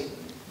time, actually?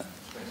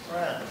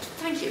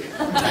 Thank you.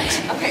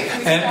 Okay.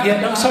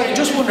 Sorry,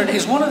 just wondered,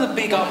 is one of the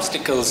big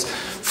obstacles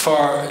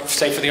for,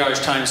 say, for the Irish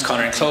Times,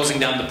 Conor, in closing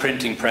down the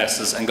printing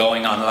presses and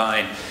going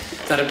online,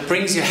 that it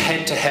brings you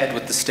head to head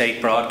with the state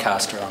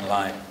broadcaster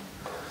online?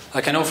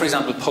 Like, I know, for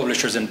example,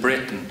 publishers in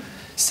Britain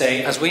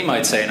say, as we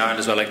might say in Ireland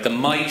as well, like the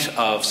might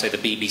of, say, the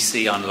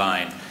BBC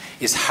online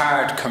is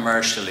hard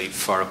commercially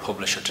for a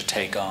publisher to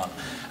take on.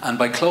 And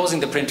by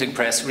closing the printing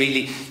press,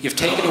 really, you've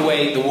taken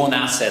away the one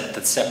asset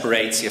that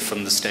separates you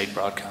from the state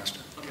broadcaster.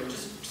 Okay,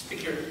 just be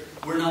clear,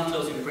 we're not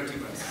closing the printing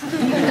press.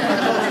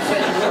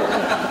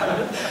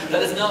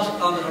 That is not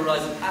on the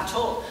horizon at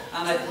all.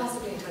 And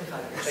possibly in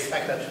 25 years. Take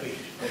back that tweet.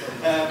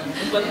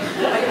 But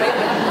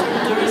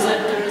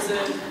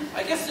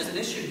I guess there's an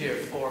issue here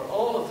for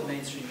all of the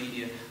mainstream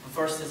media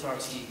versus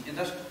RT, in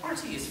that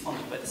RT is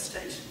funded by the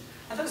state.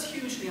 And that's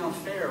hugely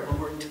unfair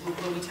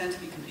when we tend to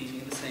be competing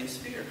in the same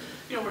sphere.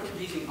 You know, we're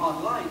competing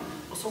online.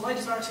 Well, so why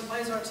is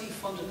RT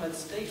funded by the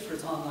state for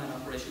its online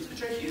operations,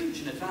 which are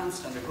huge and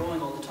advanced and they're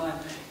growing all the time?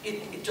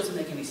 It doesn't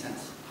make any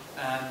sense.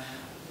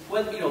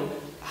 Well, you know,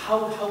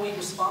 how we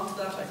respond to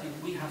that, I think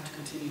we have to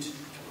continue to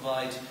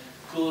provide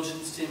good,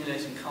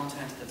 stimulating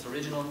content that's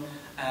original,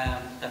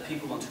 that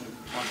people want to read,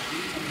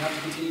 and we have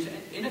to continue to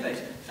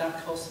innovate.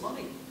 That costs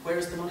money. Where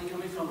is the money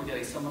coming from? We're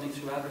getting some money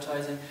through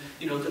advertising.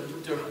 You know, we're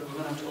going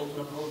to have to open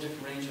up a whole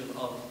different range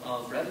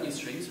of revenue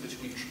streams, which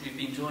we've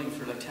been doing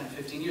for like 10,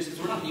 15 years,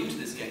 because we're not new to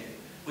this game.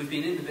 We've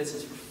been in the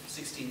business for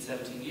 16,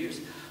 17 years.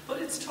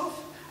 But it's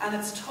tough. And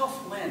it's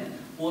tough when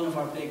one of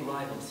our big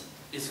rivals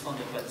is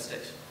funded by the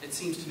state. It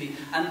seems to me,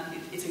 and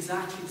it's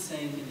exactly the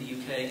same in the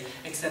UK,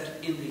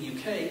 except in the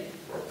UK,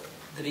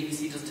 the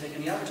BBC doesn't take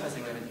any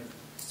advertising revenue.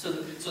 So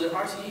the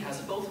RTE has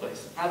it both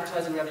ways.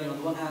 Advertising revenue on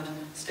the one hand,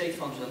 state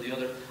funded on the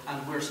other,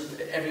 and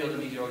every other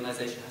media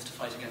organisation has to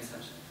fight against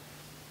that.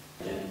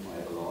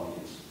 Identifiable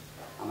audience.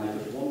 And I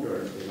just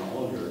wonder, in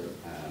all your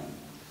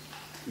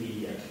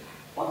media,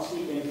 what's the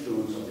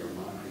influence of your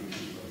marketing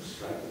people, the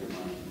strength of your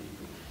marketing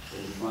people,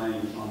 in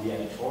trying, on the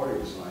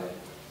editorial side,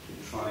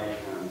 to try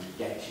and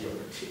get to your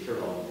particular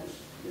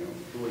audience? You know,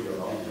 who are your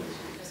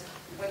audiences?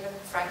 Will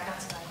Frank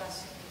answer that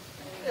question?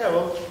 Yeah,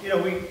 well, you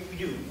know, we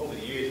do, over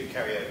the years, we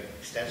carry out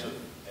extensive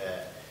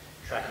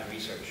tracking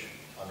research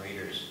on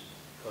readers,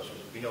 because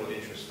we know it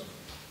interests them,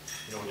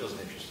 we know it doesn't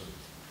interest them.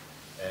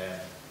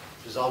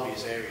 There's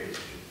obvious areas,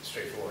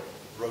 straightforward.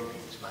 rugby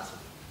is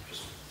massive. It's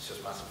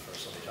just massive for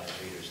Sunday Times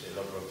readers. They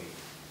love rugby.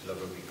 They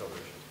love rugby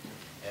coverage.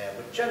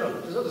 But in general,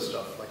 there's other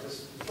stuff, like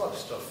there's a lot of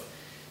stuff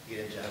you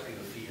get into how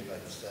people feel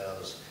about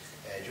themselves.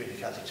 During the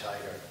Celtic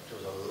Tiger, there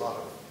was a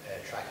lot of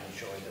tracking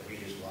showing that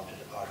readers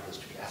wanted articles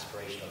to be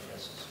aspirational, for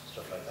instance,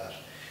 stuff like that.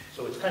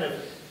 So it's kind of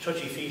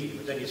touchy-feely,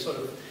 but then you sort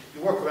of,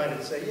 you work around it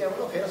and say, yeah,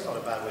 well, okay, that's not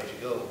a bad way to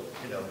go,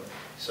 you know.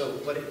 So,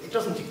 but it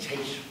doesn't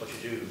dictate what you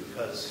do,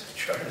 because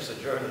journalists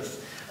are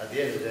journalists. At the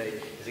end of the day,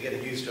 if they get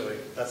a news story,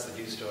 that's the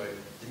news story.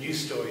 The news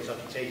story is not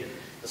dictated.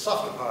 The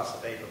softer parts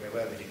of the paper may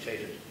well be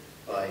dictated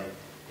by,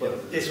 you know,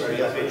 this will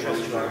be of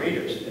interest to our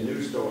readers. A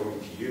news story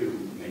to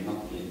you may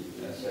not be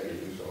necessarily a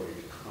news story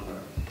to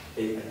Conor.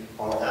 In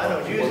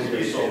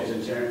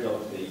terms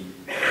of the,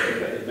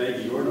 it may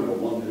be your number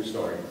one news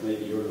story, it may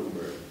be your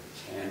number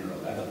 10 or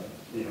 11,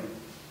 you know.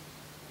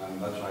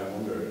 And that's why I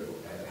wonder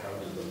how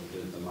does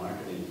the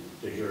marketing,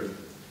 does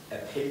a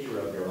picture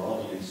of your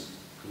audience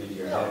come into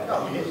your head? No,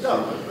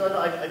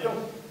 I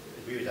don't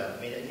agree with that.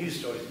 I mean, a news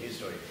story is a news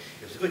story.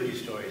 If it's a good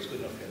news story, it's good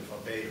enough to be on the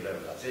front page or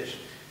whatever, that's it. I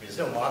mean, there's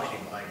no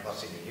marketing behind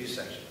what's in the news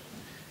section.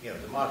 You know,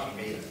 the marketing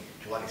may be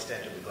to what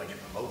extent are we going to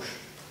promote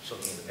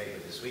something in the paper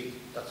this week.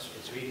 That's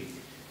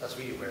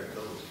really where it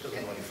goes. It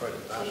doesn't go any further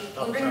than that.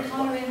 We'll bring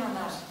Conor in on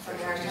that from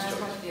the Irish Times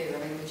point of view. I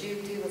mean, would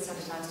you do what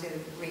Sunday Times do,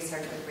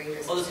 research with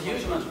readers? Well, there's a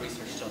huge amount of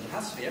research done. There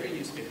has to be. Every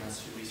newspaper has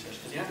to do research,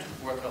 because you have to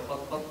work out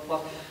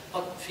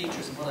what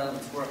features and what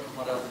elements work and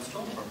what elements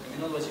don't work. I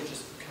mean, otherwise you're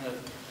just kind of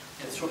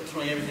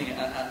throwing everything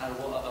at a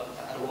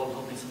wall and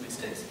hoping something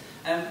sticks.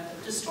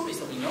 The stories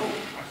that we know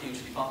are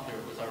hugely popular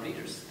with our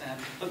readers.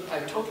 But I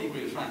totally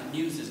agree with Frank.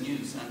 News is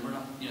news, and we're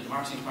not. You know, the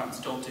marketing departments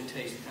don't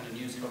dictate the kind of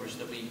news coverage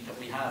that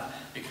we have,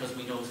 because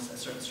we know that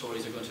certain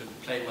stories are going to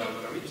play well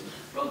with our readers.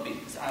 Rugby,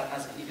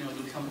 as you know, it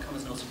will come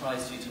as no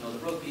surprise to you to know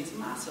that rugby is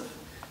massive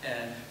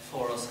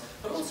for us,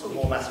 but also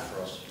more massive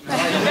for us.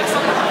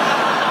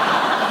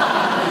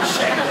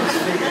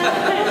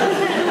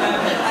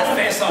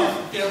 Face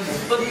off. You know,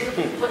 but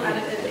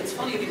and it's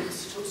funny. I mean,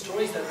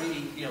 stories that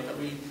really, you know,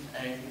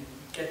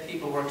 get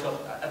people worked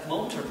up at the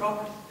moment are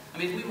property. I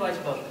mean, if we write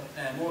about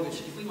mortgage,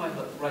 if we might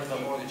write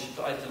about mortgage,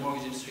 either the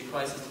mortgage industry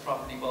crisis, the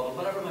property bubble,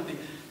 whatever it might be,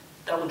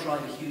 that will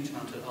drive a huge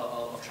amount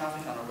of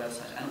traffic on our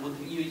website, and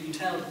you can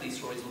tell that these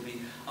stories will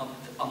be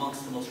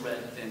amongst the most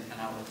read within an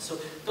hour. So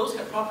those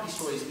kind of property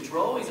stories, which were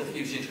always of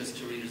huge interest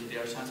to readers of the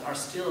Irish Times, are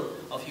still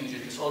of huge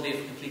interest, albeit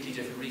for completely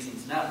different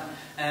reasons now.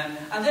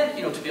 And then,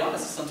 you know, to be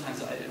honest,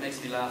 sometimes it makes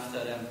me laugh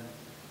that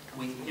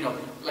we, you know,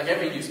 like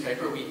every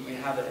newspaper, we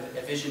have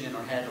a vision in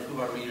our head of who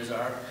our readers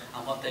are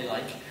and what they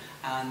like.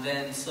 And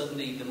then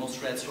suddenly the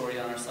most read story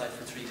on our site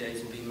for 3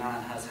 days will be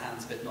 "Man has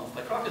hands bitten off by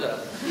crocodile,"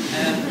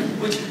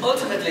 which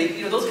ultimately,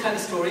 you know, those kind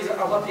of stories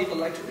are what people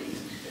like to read.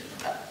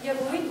 Yeah,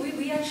 but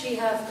we actually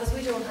have, because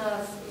we don't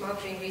have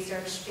marketing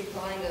research people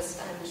behind us,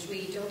 and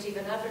we don't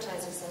even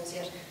advertise ourselves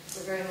yet.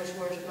 We're very much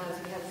word of mouth.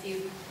 We have a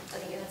few, I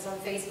think it's on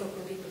Facebook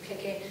where people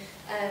click in.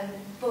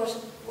 But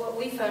what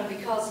we found,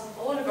 because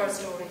all of our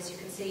stories, you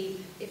can see,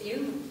 if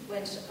you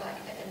went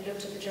back and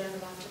looked at the journal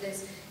after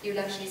this, you'll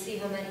actually see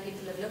how many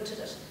people have looked at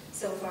it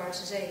so far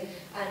today.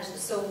 And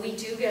so we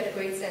do get a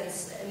great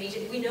sense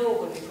immediately. We know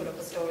when we put up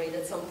a story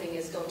that something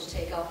is going to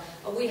take off,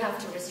 and we have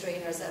to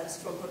restrain ourselves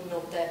from putting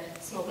up the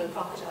smuggling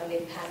crocodile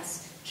in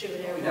pants through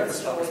an airport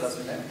story.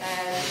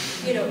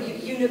 You know,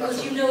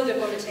 because you know they're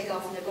going to take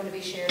off and they're going to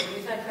be shared. And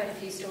we've had quite a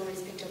few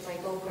stories picked up by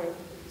Gopher,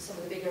 some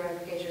of the bigger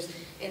aggregators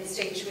in the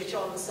States, which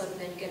all of a sudden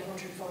then get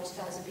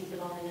 140,000 people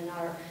on in an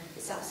hour.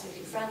 It's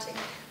absolutely frantic.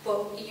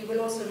 But you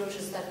will also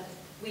notice that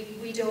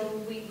we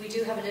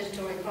do have an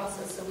editorial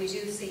process, so we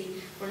do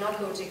see, we're not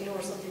going to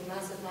ignore something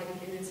massive like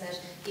Noonan said,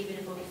 even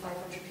if only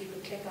 500 people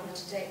click on it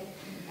today.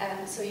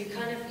 So you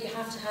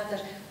have to have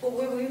that. But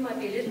where we might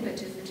be a little bit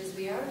different is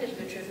we are a little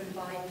bit driven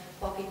by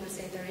what people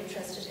say they're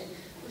interested in.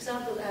 For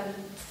example,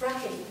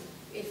 fracking,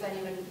 if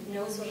anyone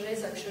knows what it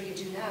is, I'm sure you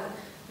do now.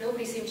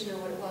 Nobody seemed to know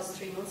what it was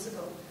 3 months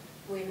ago,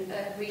 when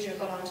a reader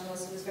got on to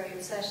us and was very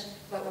upset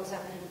about what was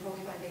happening in the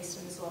Porcupine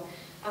Basin and so on.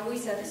 And we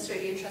said, this is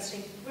really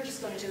interesting, we're just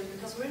going to do it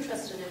because we're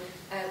interested in it.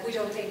 We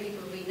don't think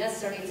people will be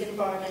necessarily, it's in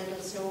Barn and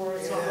it'll snow or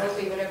it's not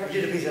rugby, whatever. We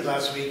did a piece of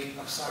last week,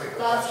 I'm sorry about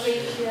last that.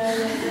 Week, yeah,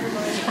 never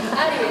mind.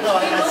 Anyway, no,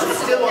 I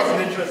still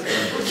wasn't interested.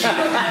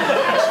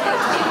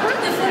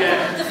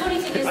 The funny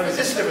thing is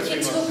that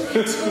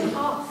it took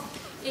off.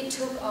 It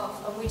took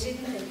off, and we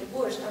didn't think it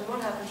would. And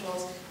what happened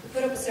was, we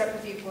put up a certain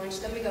viewpoint,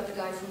 then we got the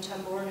guy from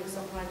Tambourne, who was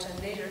on prime time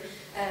later,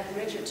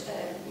 Richard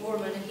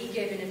Moorman, and he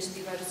gave an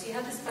interview about it. So you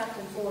had this back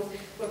and forth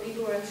where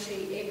people were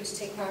actually able to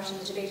take part in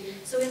the debate.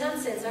 So in that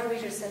sense, our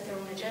readers set their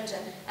own agenda,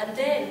 and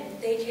then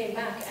they came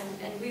back,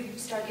 and we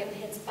started getting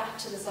hits back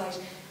to the site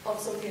of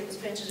something that was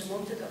printed a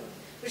month ago,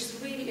 which is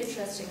really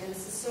interesting, and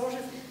it's a sort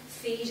of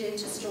feed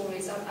into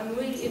stories. I'm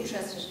really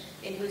interested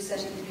in who's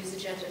setting the news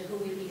agenda and who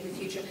will be in the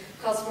future,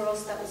 because for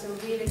us that was a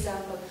real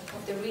example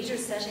of the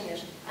readers setting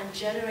it and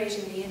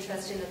generating the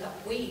interest in it that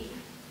we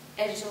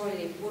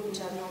editorially wouldn't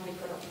have normally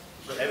put up.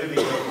 But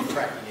everybody knows what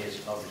fracking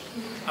is,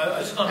 obviously. I was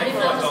just going to and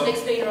if not, there's an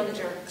explainer on the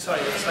journal.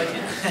 Sorry,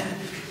 slightly.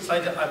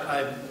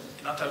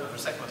 not doubt for a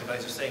second what the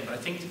guys are saying, but I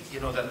think, you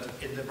know, that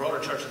in the broader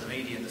church of the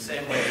media, in the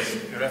same way as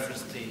you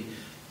referenced the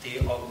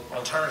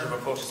alternative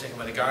approaches taken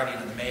by the Guardian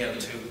and the Mail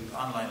to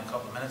online a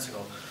couple of minutes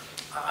ago,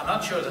 I'm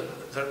not sure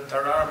that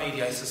there are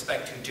media, I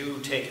suspect, who do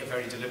take a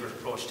very deliberate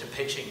approach to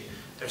pitching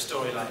their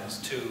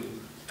storylines to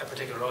a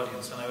particular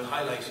audience. And I would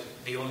highlight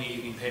the only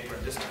evening paper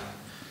in this town,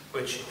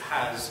 which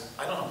has,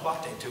 I don't know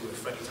what they do if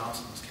Freddie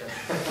Thompson was killed.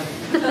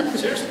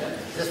 Seriously.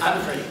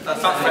 Fat Freddie.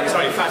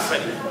 Fat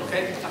Freddie.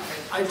 Okay?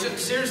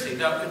 Seriously,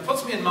 now it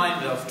puts me in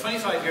mind of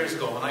 25 years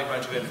ago when I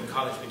graduated from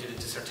college, we did a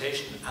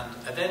dissertation, and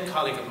a then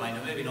colleague of mine,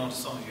 who may be known to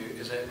some of you,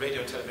 is a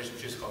radio and television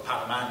producer called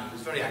Pat O'Mahony,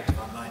 who's very active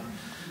online.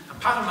 And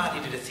Pat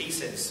O'Mahony did a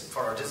thesis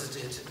for our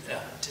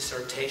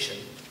dissertation,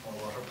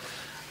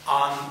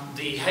 on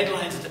the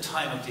headlines at the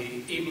time of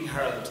the Evening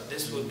Herald.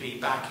 This would be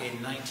back in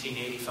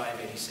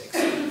 1985-86.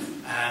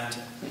 And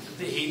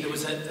there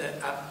was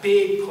a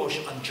big push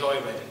on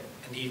joyriding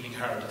in the Evening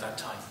Herald at that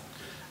time.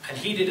 And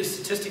he did a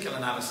statistical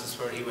analysis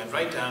where he went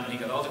right down and he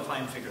got all the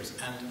crime figures,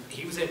 and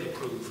he was able to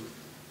prove,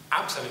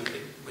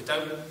 absolutely,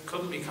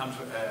 couldn't be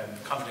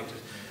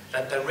contradicted,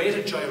 that the rate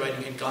of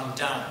joyriding had gone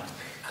down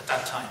at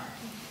that time.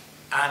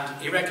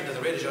 And he reckoned that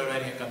the rate of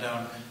joyriding had gone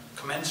down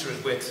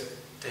commensurate with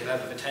the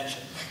level of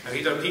attention. Now,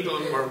 either people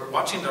were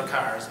watching their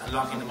cars and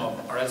locking them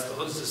up, or else the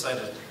hoods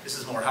decided this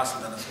is more hassle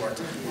than it's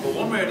worth. But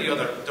one way or the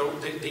other,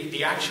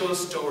 the actual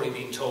story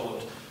being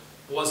told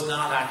was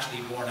not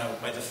actually borne out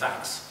by the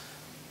facts.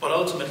 But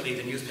ultimately,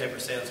 the newspaper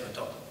sales went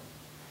up.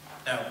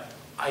 Now,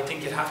 I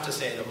think you'd have to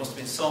say there must have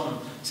been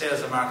some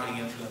sales and marketing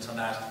influence on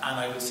that, and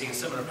I would see a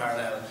similar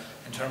parallel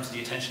in terms of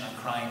the attention on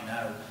crime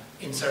now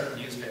in certain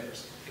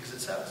newspapers, because it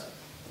sells.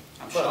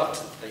 I'm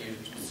shocked that you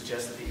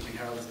suggest that the Evening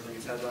Herald is putting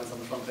its headlines on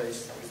the front page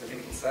because I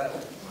think it'll sell.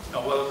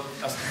 No, well,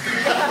 that's...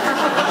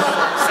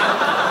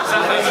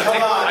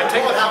 I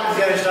take what happened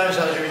the Irish Times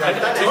during that.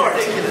 That's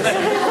ridiculous.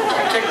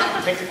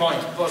 I take the point,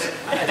 but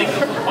I think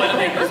the point I'm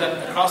making is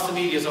that across the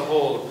media as a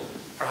whole,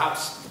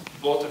 perhaps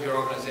both of your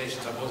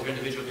organisations or both of your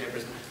individual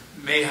papers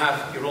may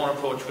have your own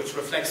approach which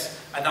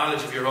reflects a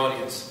knowledge of your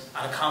audience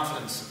and a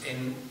confidence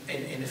in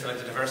if you like,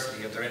 the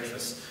diversity of their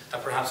interests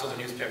that perhaps other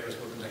newspapers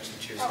wouldn't actually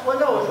choose. Well,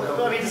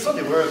 no, I mean, the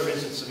Sunday World, for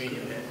instance, I mean,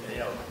 you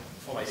know,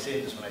 for my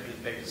sins, when I read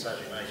the paper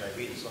Saturday night, I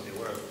read the Sunday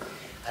World,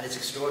 and it's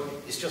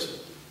extraordinary. It's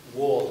just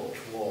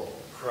wall-to-wall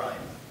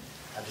crime,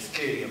 and there's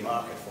clearly a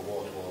market for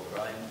wall-to-wall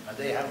crime, and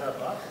they have that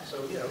market.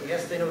 So, you know,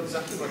 yes, they know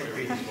exactly what the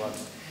readers want,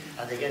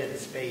 and they get it in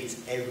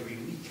spades every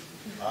week.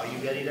 Are you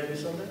getting it every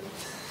Sunday?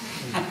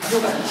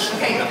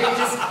 Okay,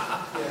 just...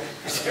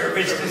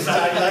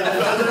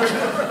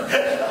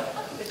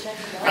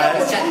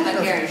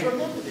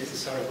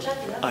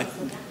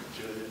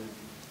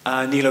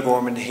 Neil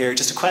O'Gorman here.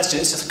 Just a question,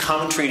 it's just a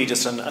comment really,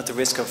 just at the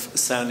risk of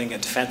sounding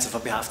defensive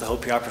on behalf of the whole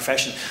PR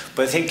profession.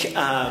 But I think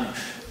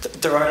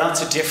there are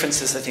lots of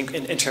differences, I think,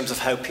 in terms of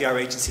how PR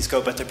agencies go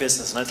about their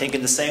business. And I think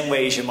in the same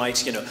way as you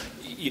might, you know,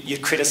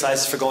 you'd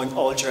criticise for going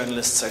all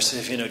journalists are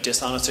sort of, you know,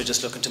 dishonest or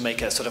just looking to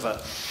make a sort of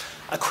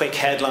a quick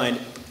headline.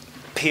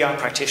 PR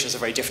practitioners are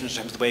very different in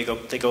terms of the way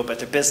they go about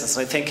their business.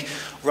 And I think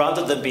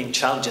rather than being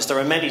challenges, there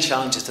are many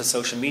challenges that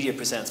social media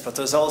presents, but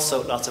there's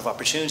also lots of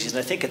opportunities. And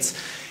I think it's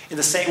in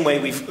the same way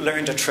we've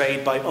learned a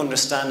trade by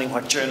understanding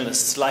what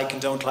journalists like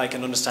and don't like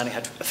and understanding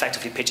how to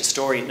effectively pitch a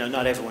story. Now,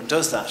 not everyone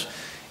does that.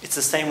 It's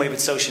the same way with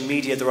social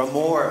media. There are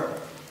more...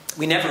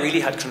 We never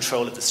really had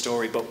control of the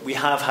story, but we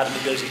have had an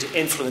ability to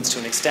influence to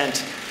an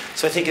extent.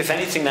 So I think if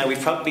anything now,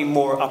 we've probably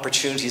more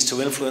opportunities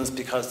to influence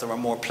because there are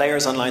more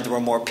players online, there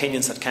are more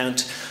opinions that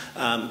count.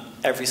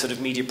 Every sort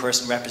of media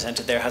person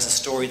represented there has a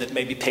story that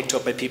may be picked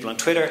up by people on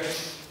Twitter.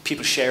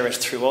 People share it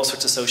through all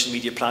sorts of social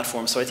media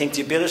platforms. So I think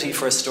the ability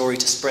for a story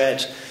to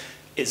spread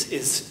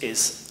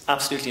is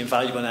absolutely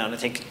invaluable now. And I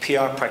think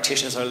PR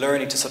practitioners are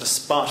learning to sort of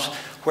spot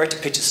where to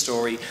pitch a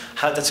story,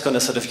 how that's going to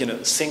sort of, you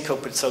know, sync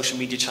up with social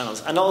media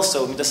channels. And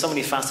also, I mean, there's so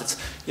many facets.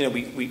 You know,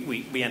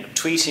 we end up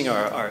tweeting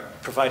or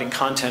providing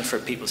content for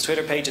people's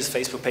Twitter pages,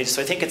 Facebook pages.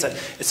 So I think it's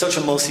such a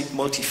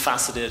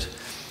multifaceted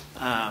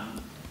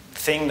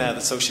thing now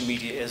that social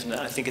media is. And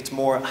I think it's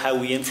more how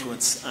we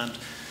influence and,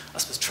 I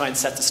suppose, try and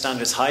set the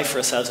standards high for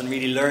ourselves and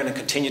really learn and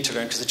continue to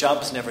learn, because the job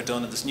is never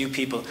done and there's new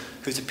people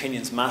whose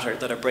opinions matter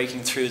that are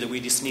breaking through that we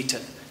just need to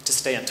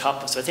stay on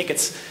top of. So I think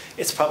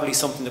it's probably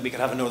something that we could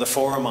have another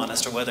forum on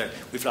as to whether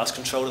we've lost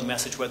control of the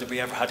message, whether we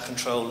ever had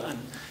control, and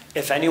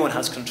if anyone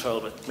has control,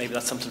 but maybe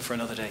that's something for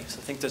another day. So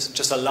I think there's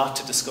just a lot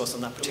to discuss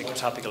on that particular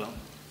topic alone.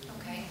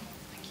 Okay,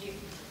 thank you.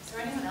 Is there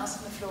anyone else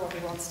on the floor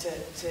who wants to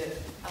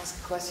ask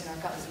a question?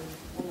 I've got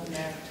one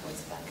there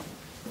towards the back.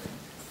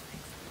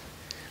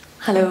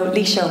 Hello,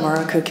 Leisha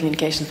O'Murrow,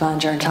 Communications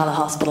Manager in Tala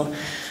Hospital.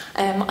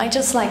 I'd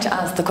just like to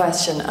ask the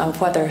question of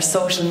whether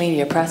social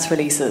media press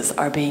releases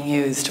are being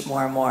used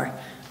more and more,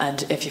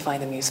 and if you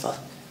find them useful.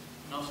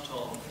 Not at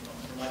all.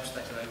 From my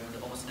perspective, I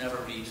would almost never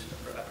read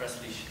a press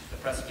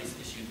release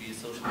issued via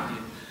social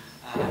media,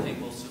 and I think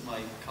most of my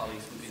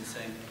colleagues would be the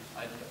same.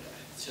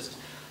 It's just...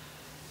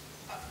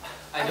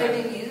 Are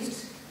they being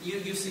used?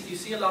 You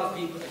see a lot of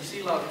people, you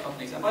see a lot of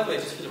companies, and by the way,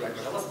 just for the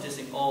record, I wasn't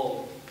dissing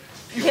all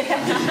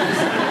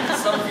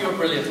Some of you are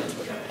brilliant on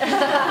Twitter.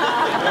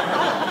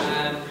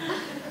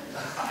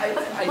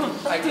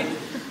 I think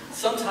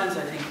sometimes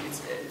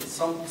it's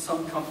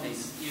some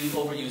companies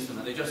overuse them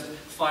and they just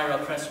fire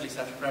out press release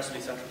after press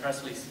release after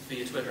press release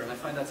via Twitter, and I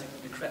find that's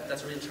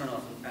a real turn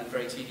off and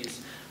very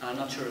tedious. And I'm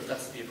not sure if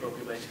that's the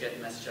appropriate way to get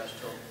the message out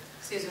at all.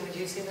 Susan, would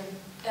you see them?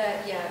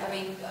 Yeah, I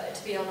mean,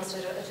 to be honest,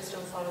 I just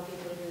don't follow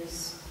people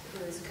whose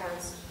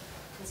accounts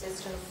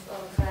consist of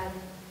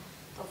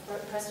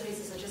press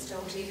releases. I just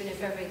don't, even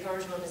if every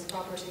third one is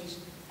property.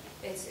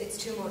 It's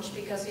too much,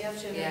 because you have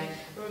to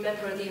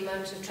remember the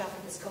amount of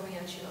traffic that's coming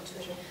at you on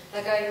Twitter.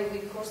 Like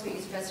of course we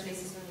use press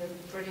releases and they're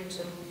brilliant,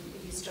 and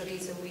we use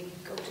studies and we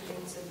go to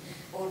things and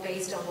all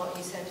based on what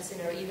you send us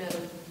in our email,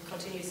 and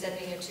continue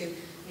sending it to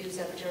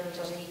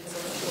news@journal.ie, because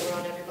I'm not sure we're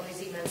on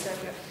everybody's email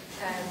server.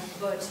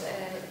 But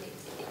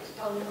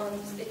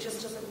it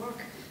just doesn't work.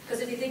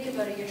 Because if you think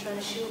about it, you're trying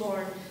to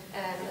shoehorn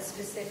a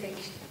specific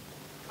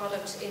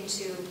product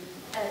into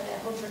a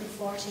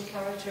 140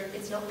 character.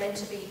 It's not meant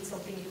to be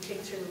something you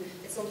click through.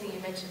 It's something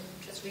you're meant to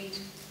just read.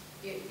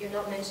 You're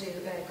not meant to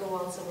go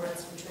on somewhere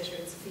else from Twitter.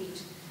 It's a feed,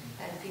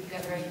 and people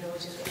get very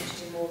annoyed and they need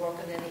to do more work,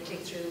 and then they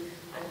click through,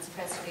 and it's a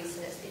press release,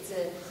 and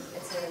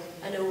it's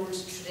an old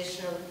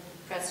traditional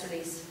press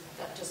release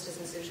that just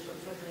isn't suitable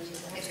for the media.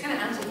 It's kind of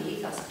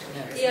anti-ethos of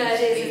Twitter. Yeah,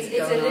 it is.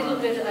 It's a little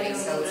bit. I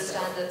don't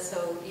understand it.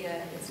 So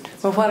yeah.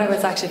 Well, what I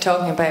was actually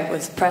talking about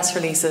was press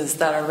releases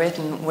that are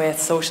written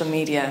with social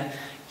media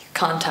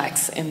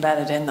contacts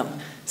embedded in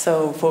them.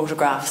 So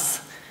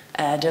photographs,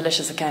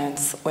 delicious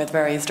accounts with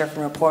various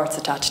different reports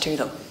attached to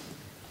them.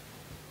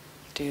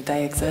 Do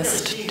they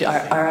exist?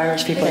 Are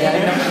Irish people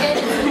getting them?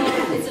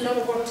 It's a lot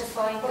of work to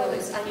find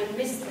those, and you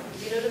miss them.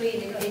 You know what I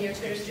mean? In your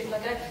Twitter stream,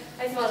 like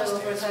I follow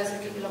over 1,000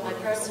 people on my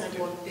personal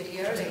one pretty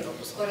early,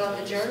 but on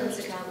the Journal's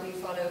account we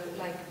follow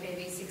like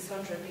maybe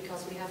 600,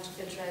 because we have to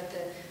filter out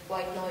the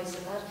white noise,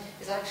 and that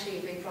is actually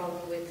a big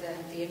problem with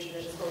the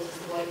internet, as well as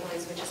the white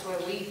noise, which is where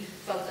we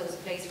felt there was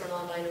a place for an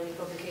online-only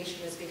publication,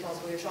 is because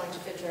we were trying to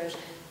filter out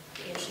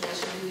the internet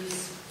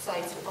news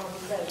sites on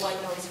the white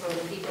noise for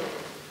other people.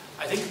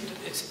 I think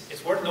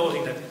it's worth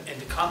noting that in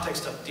the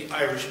context of the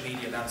Irish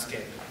media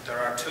landscape, there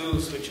are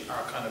tools which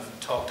are kind of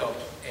talked up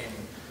in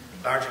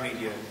larger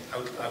media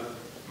out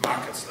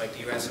markets like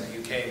the US and the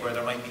UK, where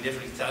there might be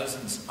literally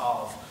thousands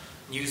of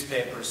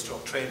newspapers,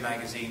 trade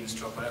magazines,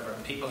 whatever,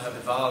 and people have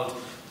evolved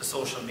the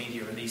social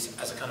media release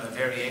as a kind of a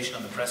variation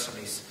on the press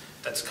release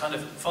that's kind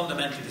of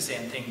fundamentally the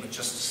same thing, but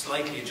just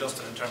slightly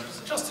adjusted in terms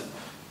of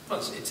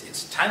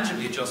it's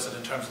tangibly adjusted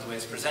in terms of the way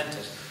it's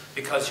presented,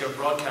 because you're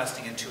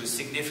broadcasting it to a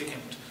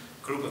significant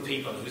group of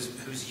people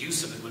whose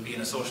use of it will be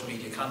in a social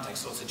media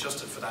context, so it's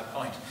adjusted for that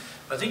point.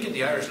 But I think in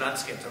the Irish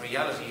landscape, the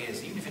reality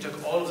is, even if you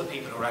took all of the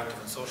people who are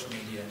active in social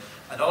media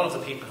and all of the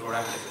people who are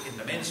active in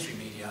the mainstream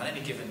media on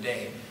any given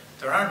day,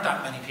 there aren't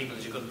that many people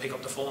that you couldn't pick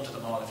up the phone to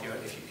them all if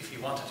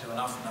you wanted to, and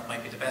often that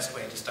might be the best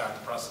way to start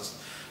the process.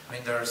 I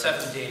mean, there are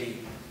 7 daily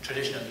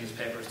traditional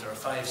newspapers, there are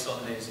 5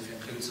 Sundays if you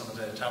include some of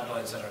the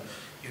tabloids that are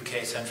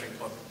UK-centric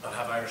but that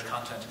have Irish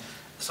content.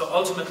 So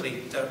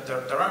ultimately,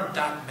 there aren't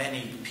that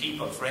many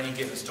people for any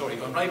given story.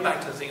 Going right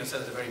back to the thing I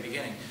said at the very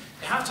beginning,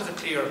 you have to have a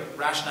clear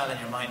rationale in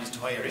your mind as to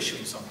why you're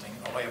issuing something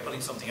or why you're putting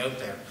something out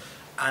there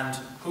and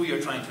who you're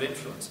trying to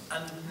influence.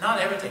 And not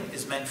everything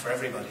is meant for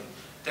everybody.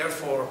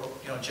 Therefore,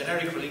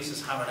 generic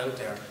releases hammered out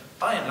there,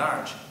 by and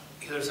large,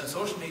 either it's in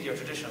social media or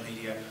traditional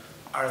media,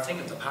 are a thing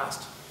of the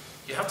past.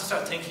 You have to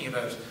start thinking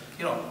about,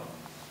 in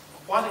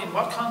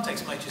what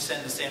context might you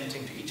send the same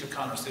thing to each of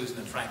Conor, Susan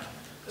and Frank?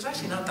 There's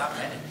actually not that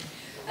many.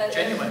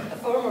 Genuine. A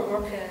former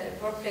work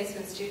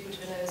placement student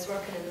when I was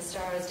working in the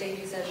Star as day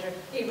news editor,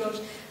 he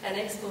wrote an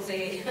expose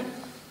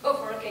of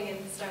working in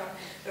the Star.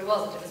 There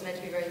wasn't, it was meant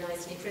to be very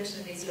nice, and he printed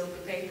in his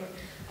local paper,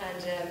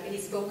 and he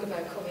spoke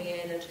about coming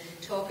in and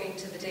talking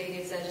to the day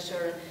news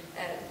editor.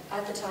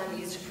 At the time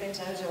he used to print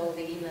out all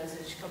the emails,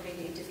 which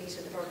completely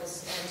defeated the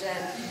purpose, and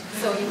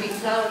so you'd be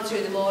plowing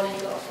through them all and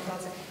you go, oh for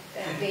God's sake,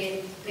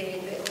 Bain,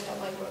 that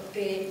might work,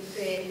 Bain,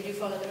 will you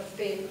follow that,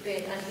 Bain,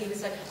 and he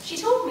was like, she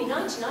told me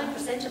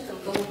 99% of them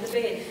go in the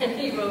bin, and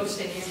he wrote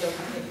in his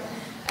local paper,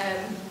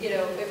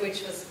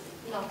 which was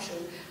not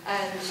true,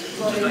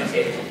 but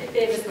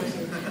it was not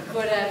true,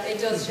 but it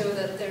does show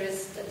that there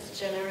is that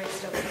generic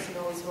stuff doesn't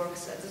always work.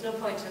 So there's no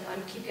point, and I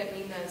keep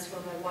getting emails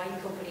from a wine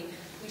company.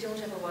 We don't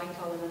have a wine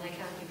column, and I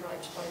can't be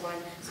bribed to buy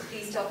wine. So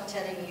please stop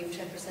telling me you've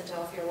 10%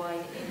 off your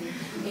wine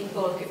in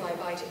bulk if I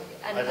buy it.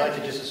 And I'd like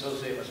to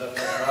disassociate myself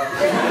from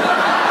that.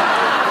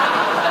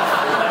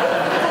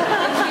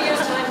 In 2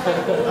 years' time,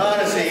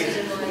 honestly,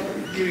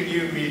 giving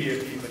you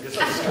media people just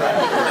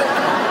distract.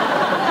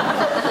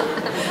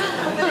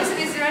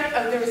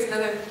 There was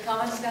another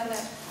comment about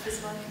that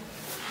this morning.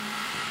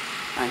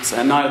 Thanks.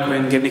 Niall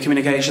Quinn, Gibney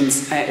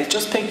Communications.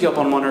 Just picking up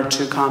on one or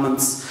two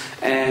comments,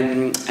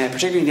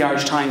 particularly in the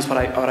Irish Times, what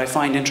I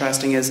find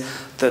interesting is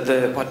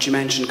what you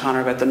mentioned,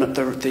 Conor, about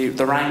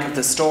the rank of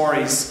the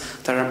stories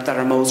that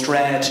are most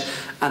read,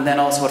 and then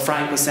also what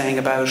Frank was saying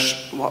about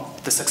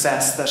the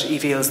success that he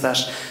feels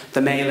that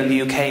the Mail in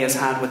the UK has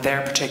had with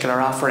their particular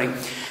offering.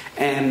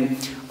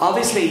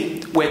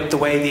 Obviously, with the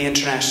way the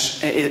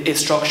internet is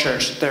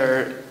structured,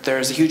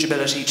 there's a huge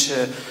ability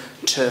to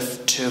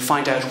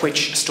find out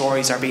which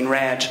stories are being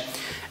read.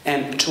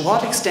 To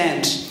what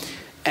extent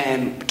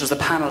does the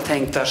panel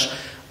think that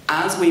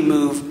as we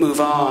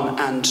move on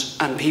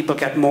and people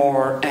get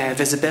more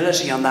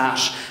visibility on that,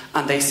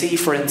 and they see,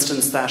 for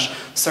instance, that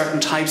certain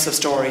types of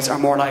stories are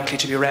more likely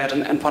to be read,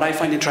 and what I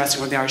find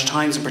interesting with the Irish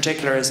Times in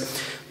particular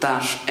is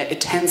that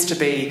it tends to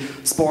be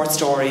sports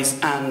stories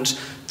and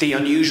the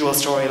unusual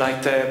story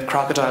like the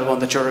crocodile one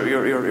that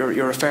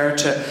you're referred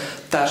to,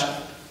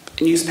 that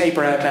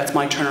newspaper outlets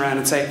might turn around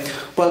and say,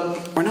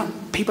 well,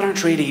 people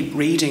aren't really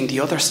reading the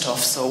other stuff,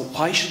 so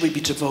why should we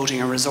be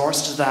devoting a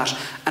resource to that?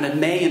 And it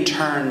may in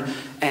turn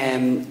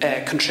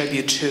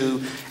contribute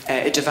to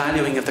a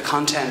devaluing of the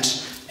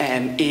content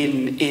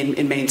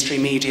in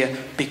mainstream media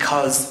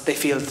because they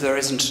feel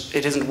that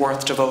it isn't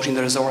worth devoting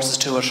the resources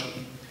to it.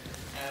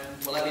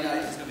 Well, I mean,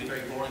 it's going to be a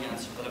very boring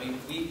answer, but I mean,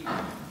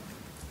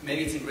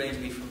 maybe it's ingrained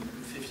in me from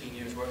 15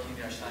 years working in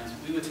the Irish Times.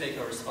 We would take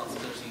our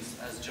responsibilities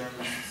as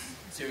journalists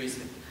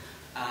seriously,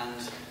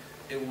 and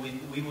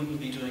we wouldn't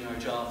be doing our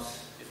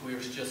jobs if we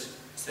were to just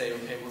say,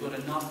 okay, we're going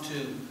to not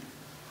do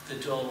the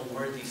dull,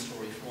 worthy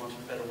story, for want of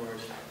a better word,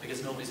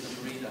 because nobody's going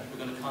to read that.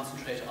 We're going to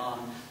concentrate on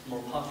a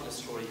more popular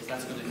story, because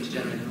that's going to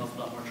generate an awful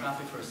lot more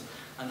traffic for us.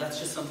 And that's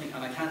just something,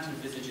 and I can't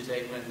envisage a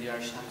day when the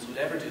Irish Times would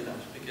ever do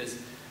that, because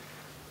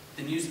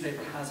the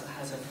newspaper has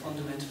a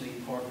fundamentally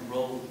important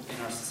role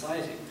in our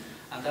society,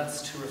 and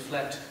that's to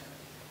reflect,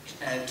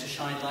 to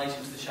shine light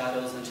into the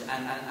shadows,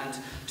 and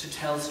to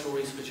tell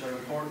stories which are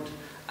important,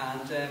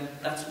 and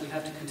that's what we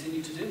have to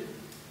continue to do.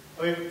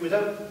 I mean,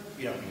 without,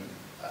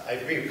 I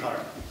agree with Conor,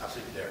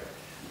 absolutely there.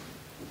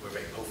 We're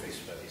very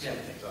po-faced about these sort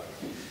of things.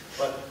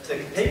 But the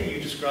paper you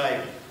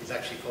described is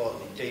actually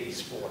called the Daily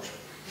Sport.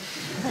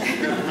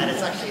 And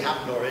it's actually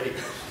happened already.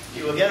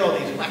 You will get all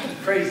these wacky,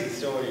 crazy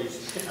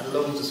stories and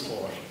loads of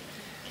sport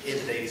in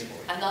the Daily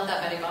Sport. And not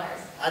that many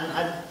buyers. And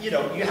you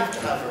have to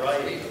have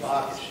variety in the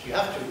market. You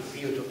have to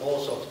appeal to all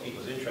sorts of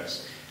people's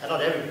interests. And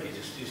not everybody is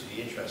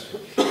exclusively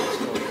interested in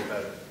stories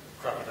about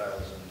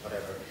crocodiles and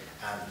whatever,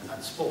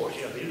 and sport.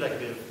 They do like a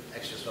bit of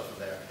extra stuff in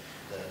there,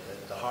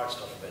 the hard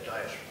stuff about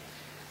diet.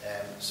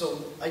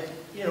 So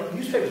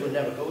newspapers will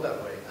never go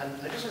that way. And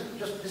I just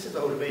this is the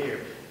whole debate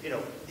here.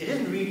 It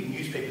isn't really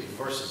newspapers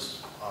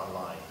versus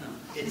online. No.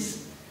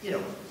 It's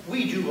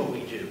we do what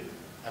we do,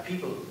 and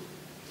people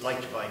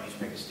like to buy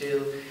newspapers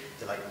still.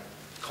 They like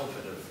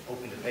comfort of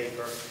opening the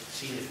paper,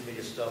 seeing the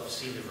familiar stuff,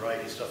 seeing the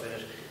variety of stuff in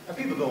it. And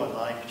people go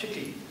online,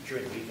 particularly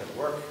during the week at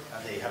work,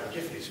 and they have a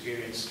different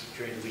experience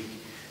during the week.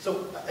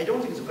 So I don't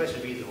think it's a question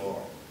of either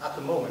or. At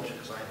the moment,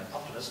 because I'm an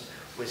optimist,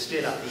 we're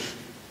still at the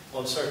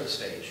uncertain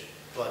stage.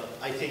 But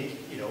I think,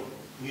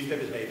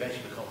 newspapers may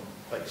eventually become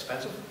quite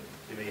expensive.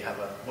 They may have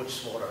a much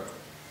smaller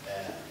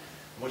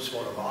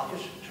market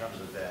in terms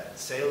of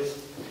sales.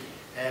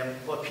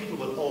 But people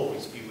will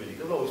always be willing,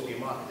 there'll always be a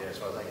market there as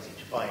far as I can see,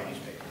 to buy a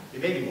newspaper.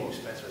 It may be more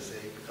expensive, I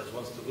say, because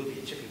once there will be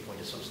a tipping point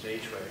at some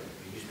stage where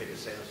the newspaper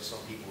sales to some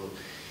people will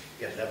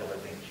get leveled. I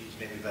think, geez,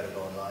 maybe we better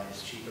go online,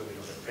 it's cheaper, we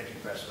don't have a printing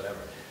press,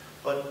 whatever.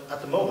 But at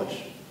the moment,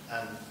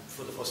 and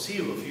for the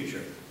foreseeable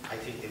future, I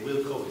think they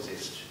will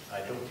coexist.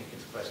 I don't think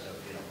it's a question of,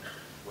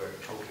 we're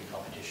totally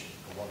competition,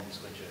 and one is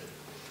going to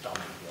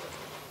dominate the other.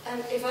 And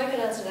if I could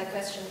answer that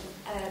question,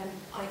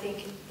 I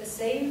think the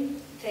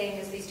same thing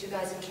as these two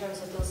guys in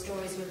terms of those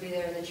stories will be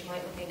there that you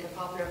might not think are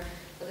popular,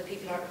 but that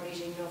people aren't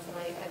reading enough. And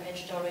I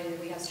mentioned already that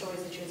we have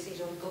stories that you'll see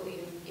don't go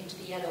even into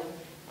the yellow,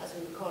 as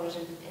we would call it,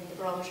 in the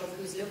barometer of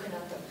who's looking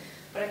at them.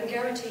 But I can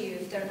guarantee you,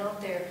 if they're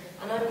not there,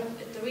 and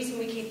the reason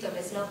we keep them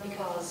is not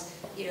because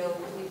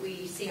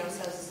we see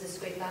ourselves as this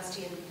great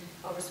bastion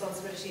of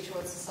responsibility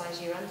towards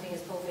society or anything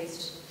as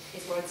po-faced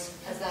his words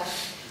as that.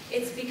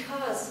 It's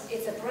because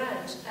it's a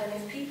brand, and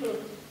if people,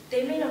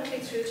 they may not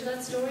click through to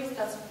that story,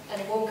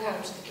 and it won't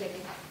count the click.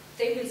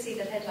 They will see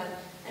that headline,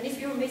 and if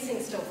you're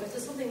missing stuff, if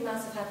there's something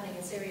massive happening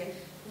in Syria,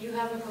 and you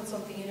haven't put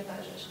something in about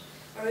it,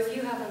 or if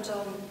you haven't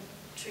done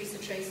Theresa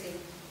Tracy,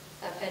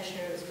 that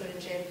pensioner who was put in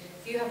jail,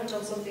 if you haven't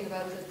done something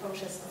about the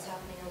protest that's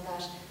happening on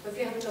that, or if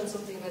you haven't done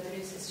something about the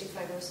new cystic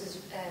fibrosis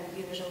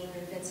unit over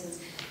in Vincent's,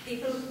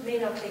 people may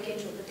not click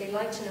into it, but they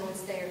like to know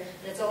it's there,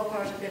 and it's all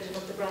part of building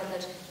up the brand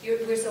that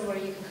we're somewhere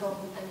you can come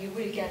and you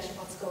will get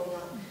what's going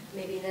on,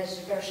 maybe an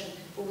edited version,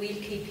 but we'll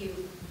keep you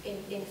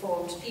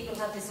informed. People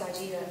have this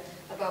idea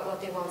about what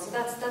they want, so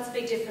that's a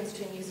big difference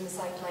between using a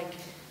site like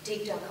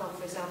Deek.com,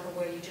 for example,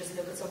 where you just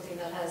look at something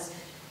that has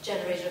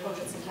generated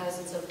hundreds and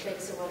thousands of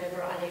clicks or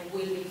whatever, and it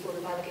will be full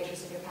of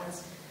alligators in your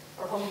pants,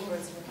 or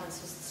hummingbirds in your pants,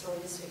 was the story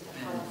this week that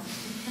caught off.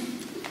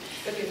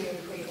 But give me a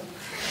reprieve.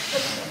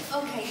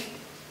 Okay.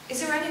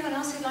 Is there anyone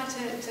else who'd like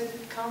to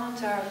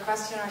comment or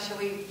question, or shall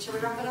we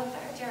wrap it up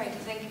there, Jerry, do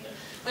you think?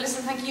 Well,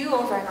 listen, thank you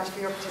all very much for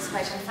your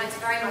participation. Thanks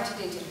very much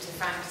indeed to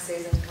Frank, to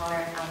Susan, to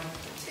Conor, and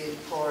to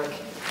Porg.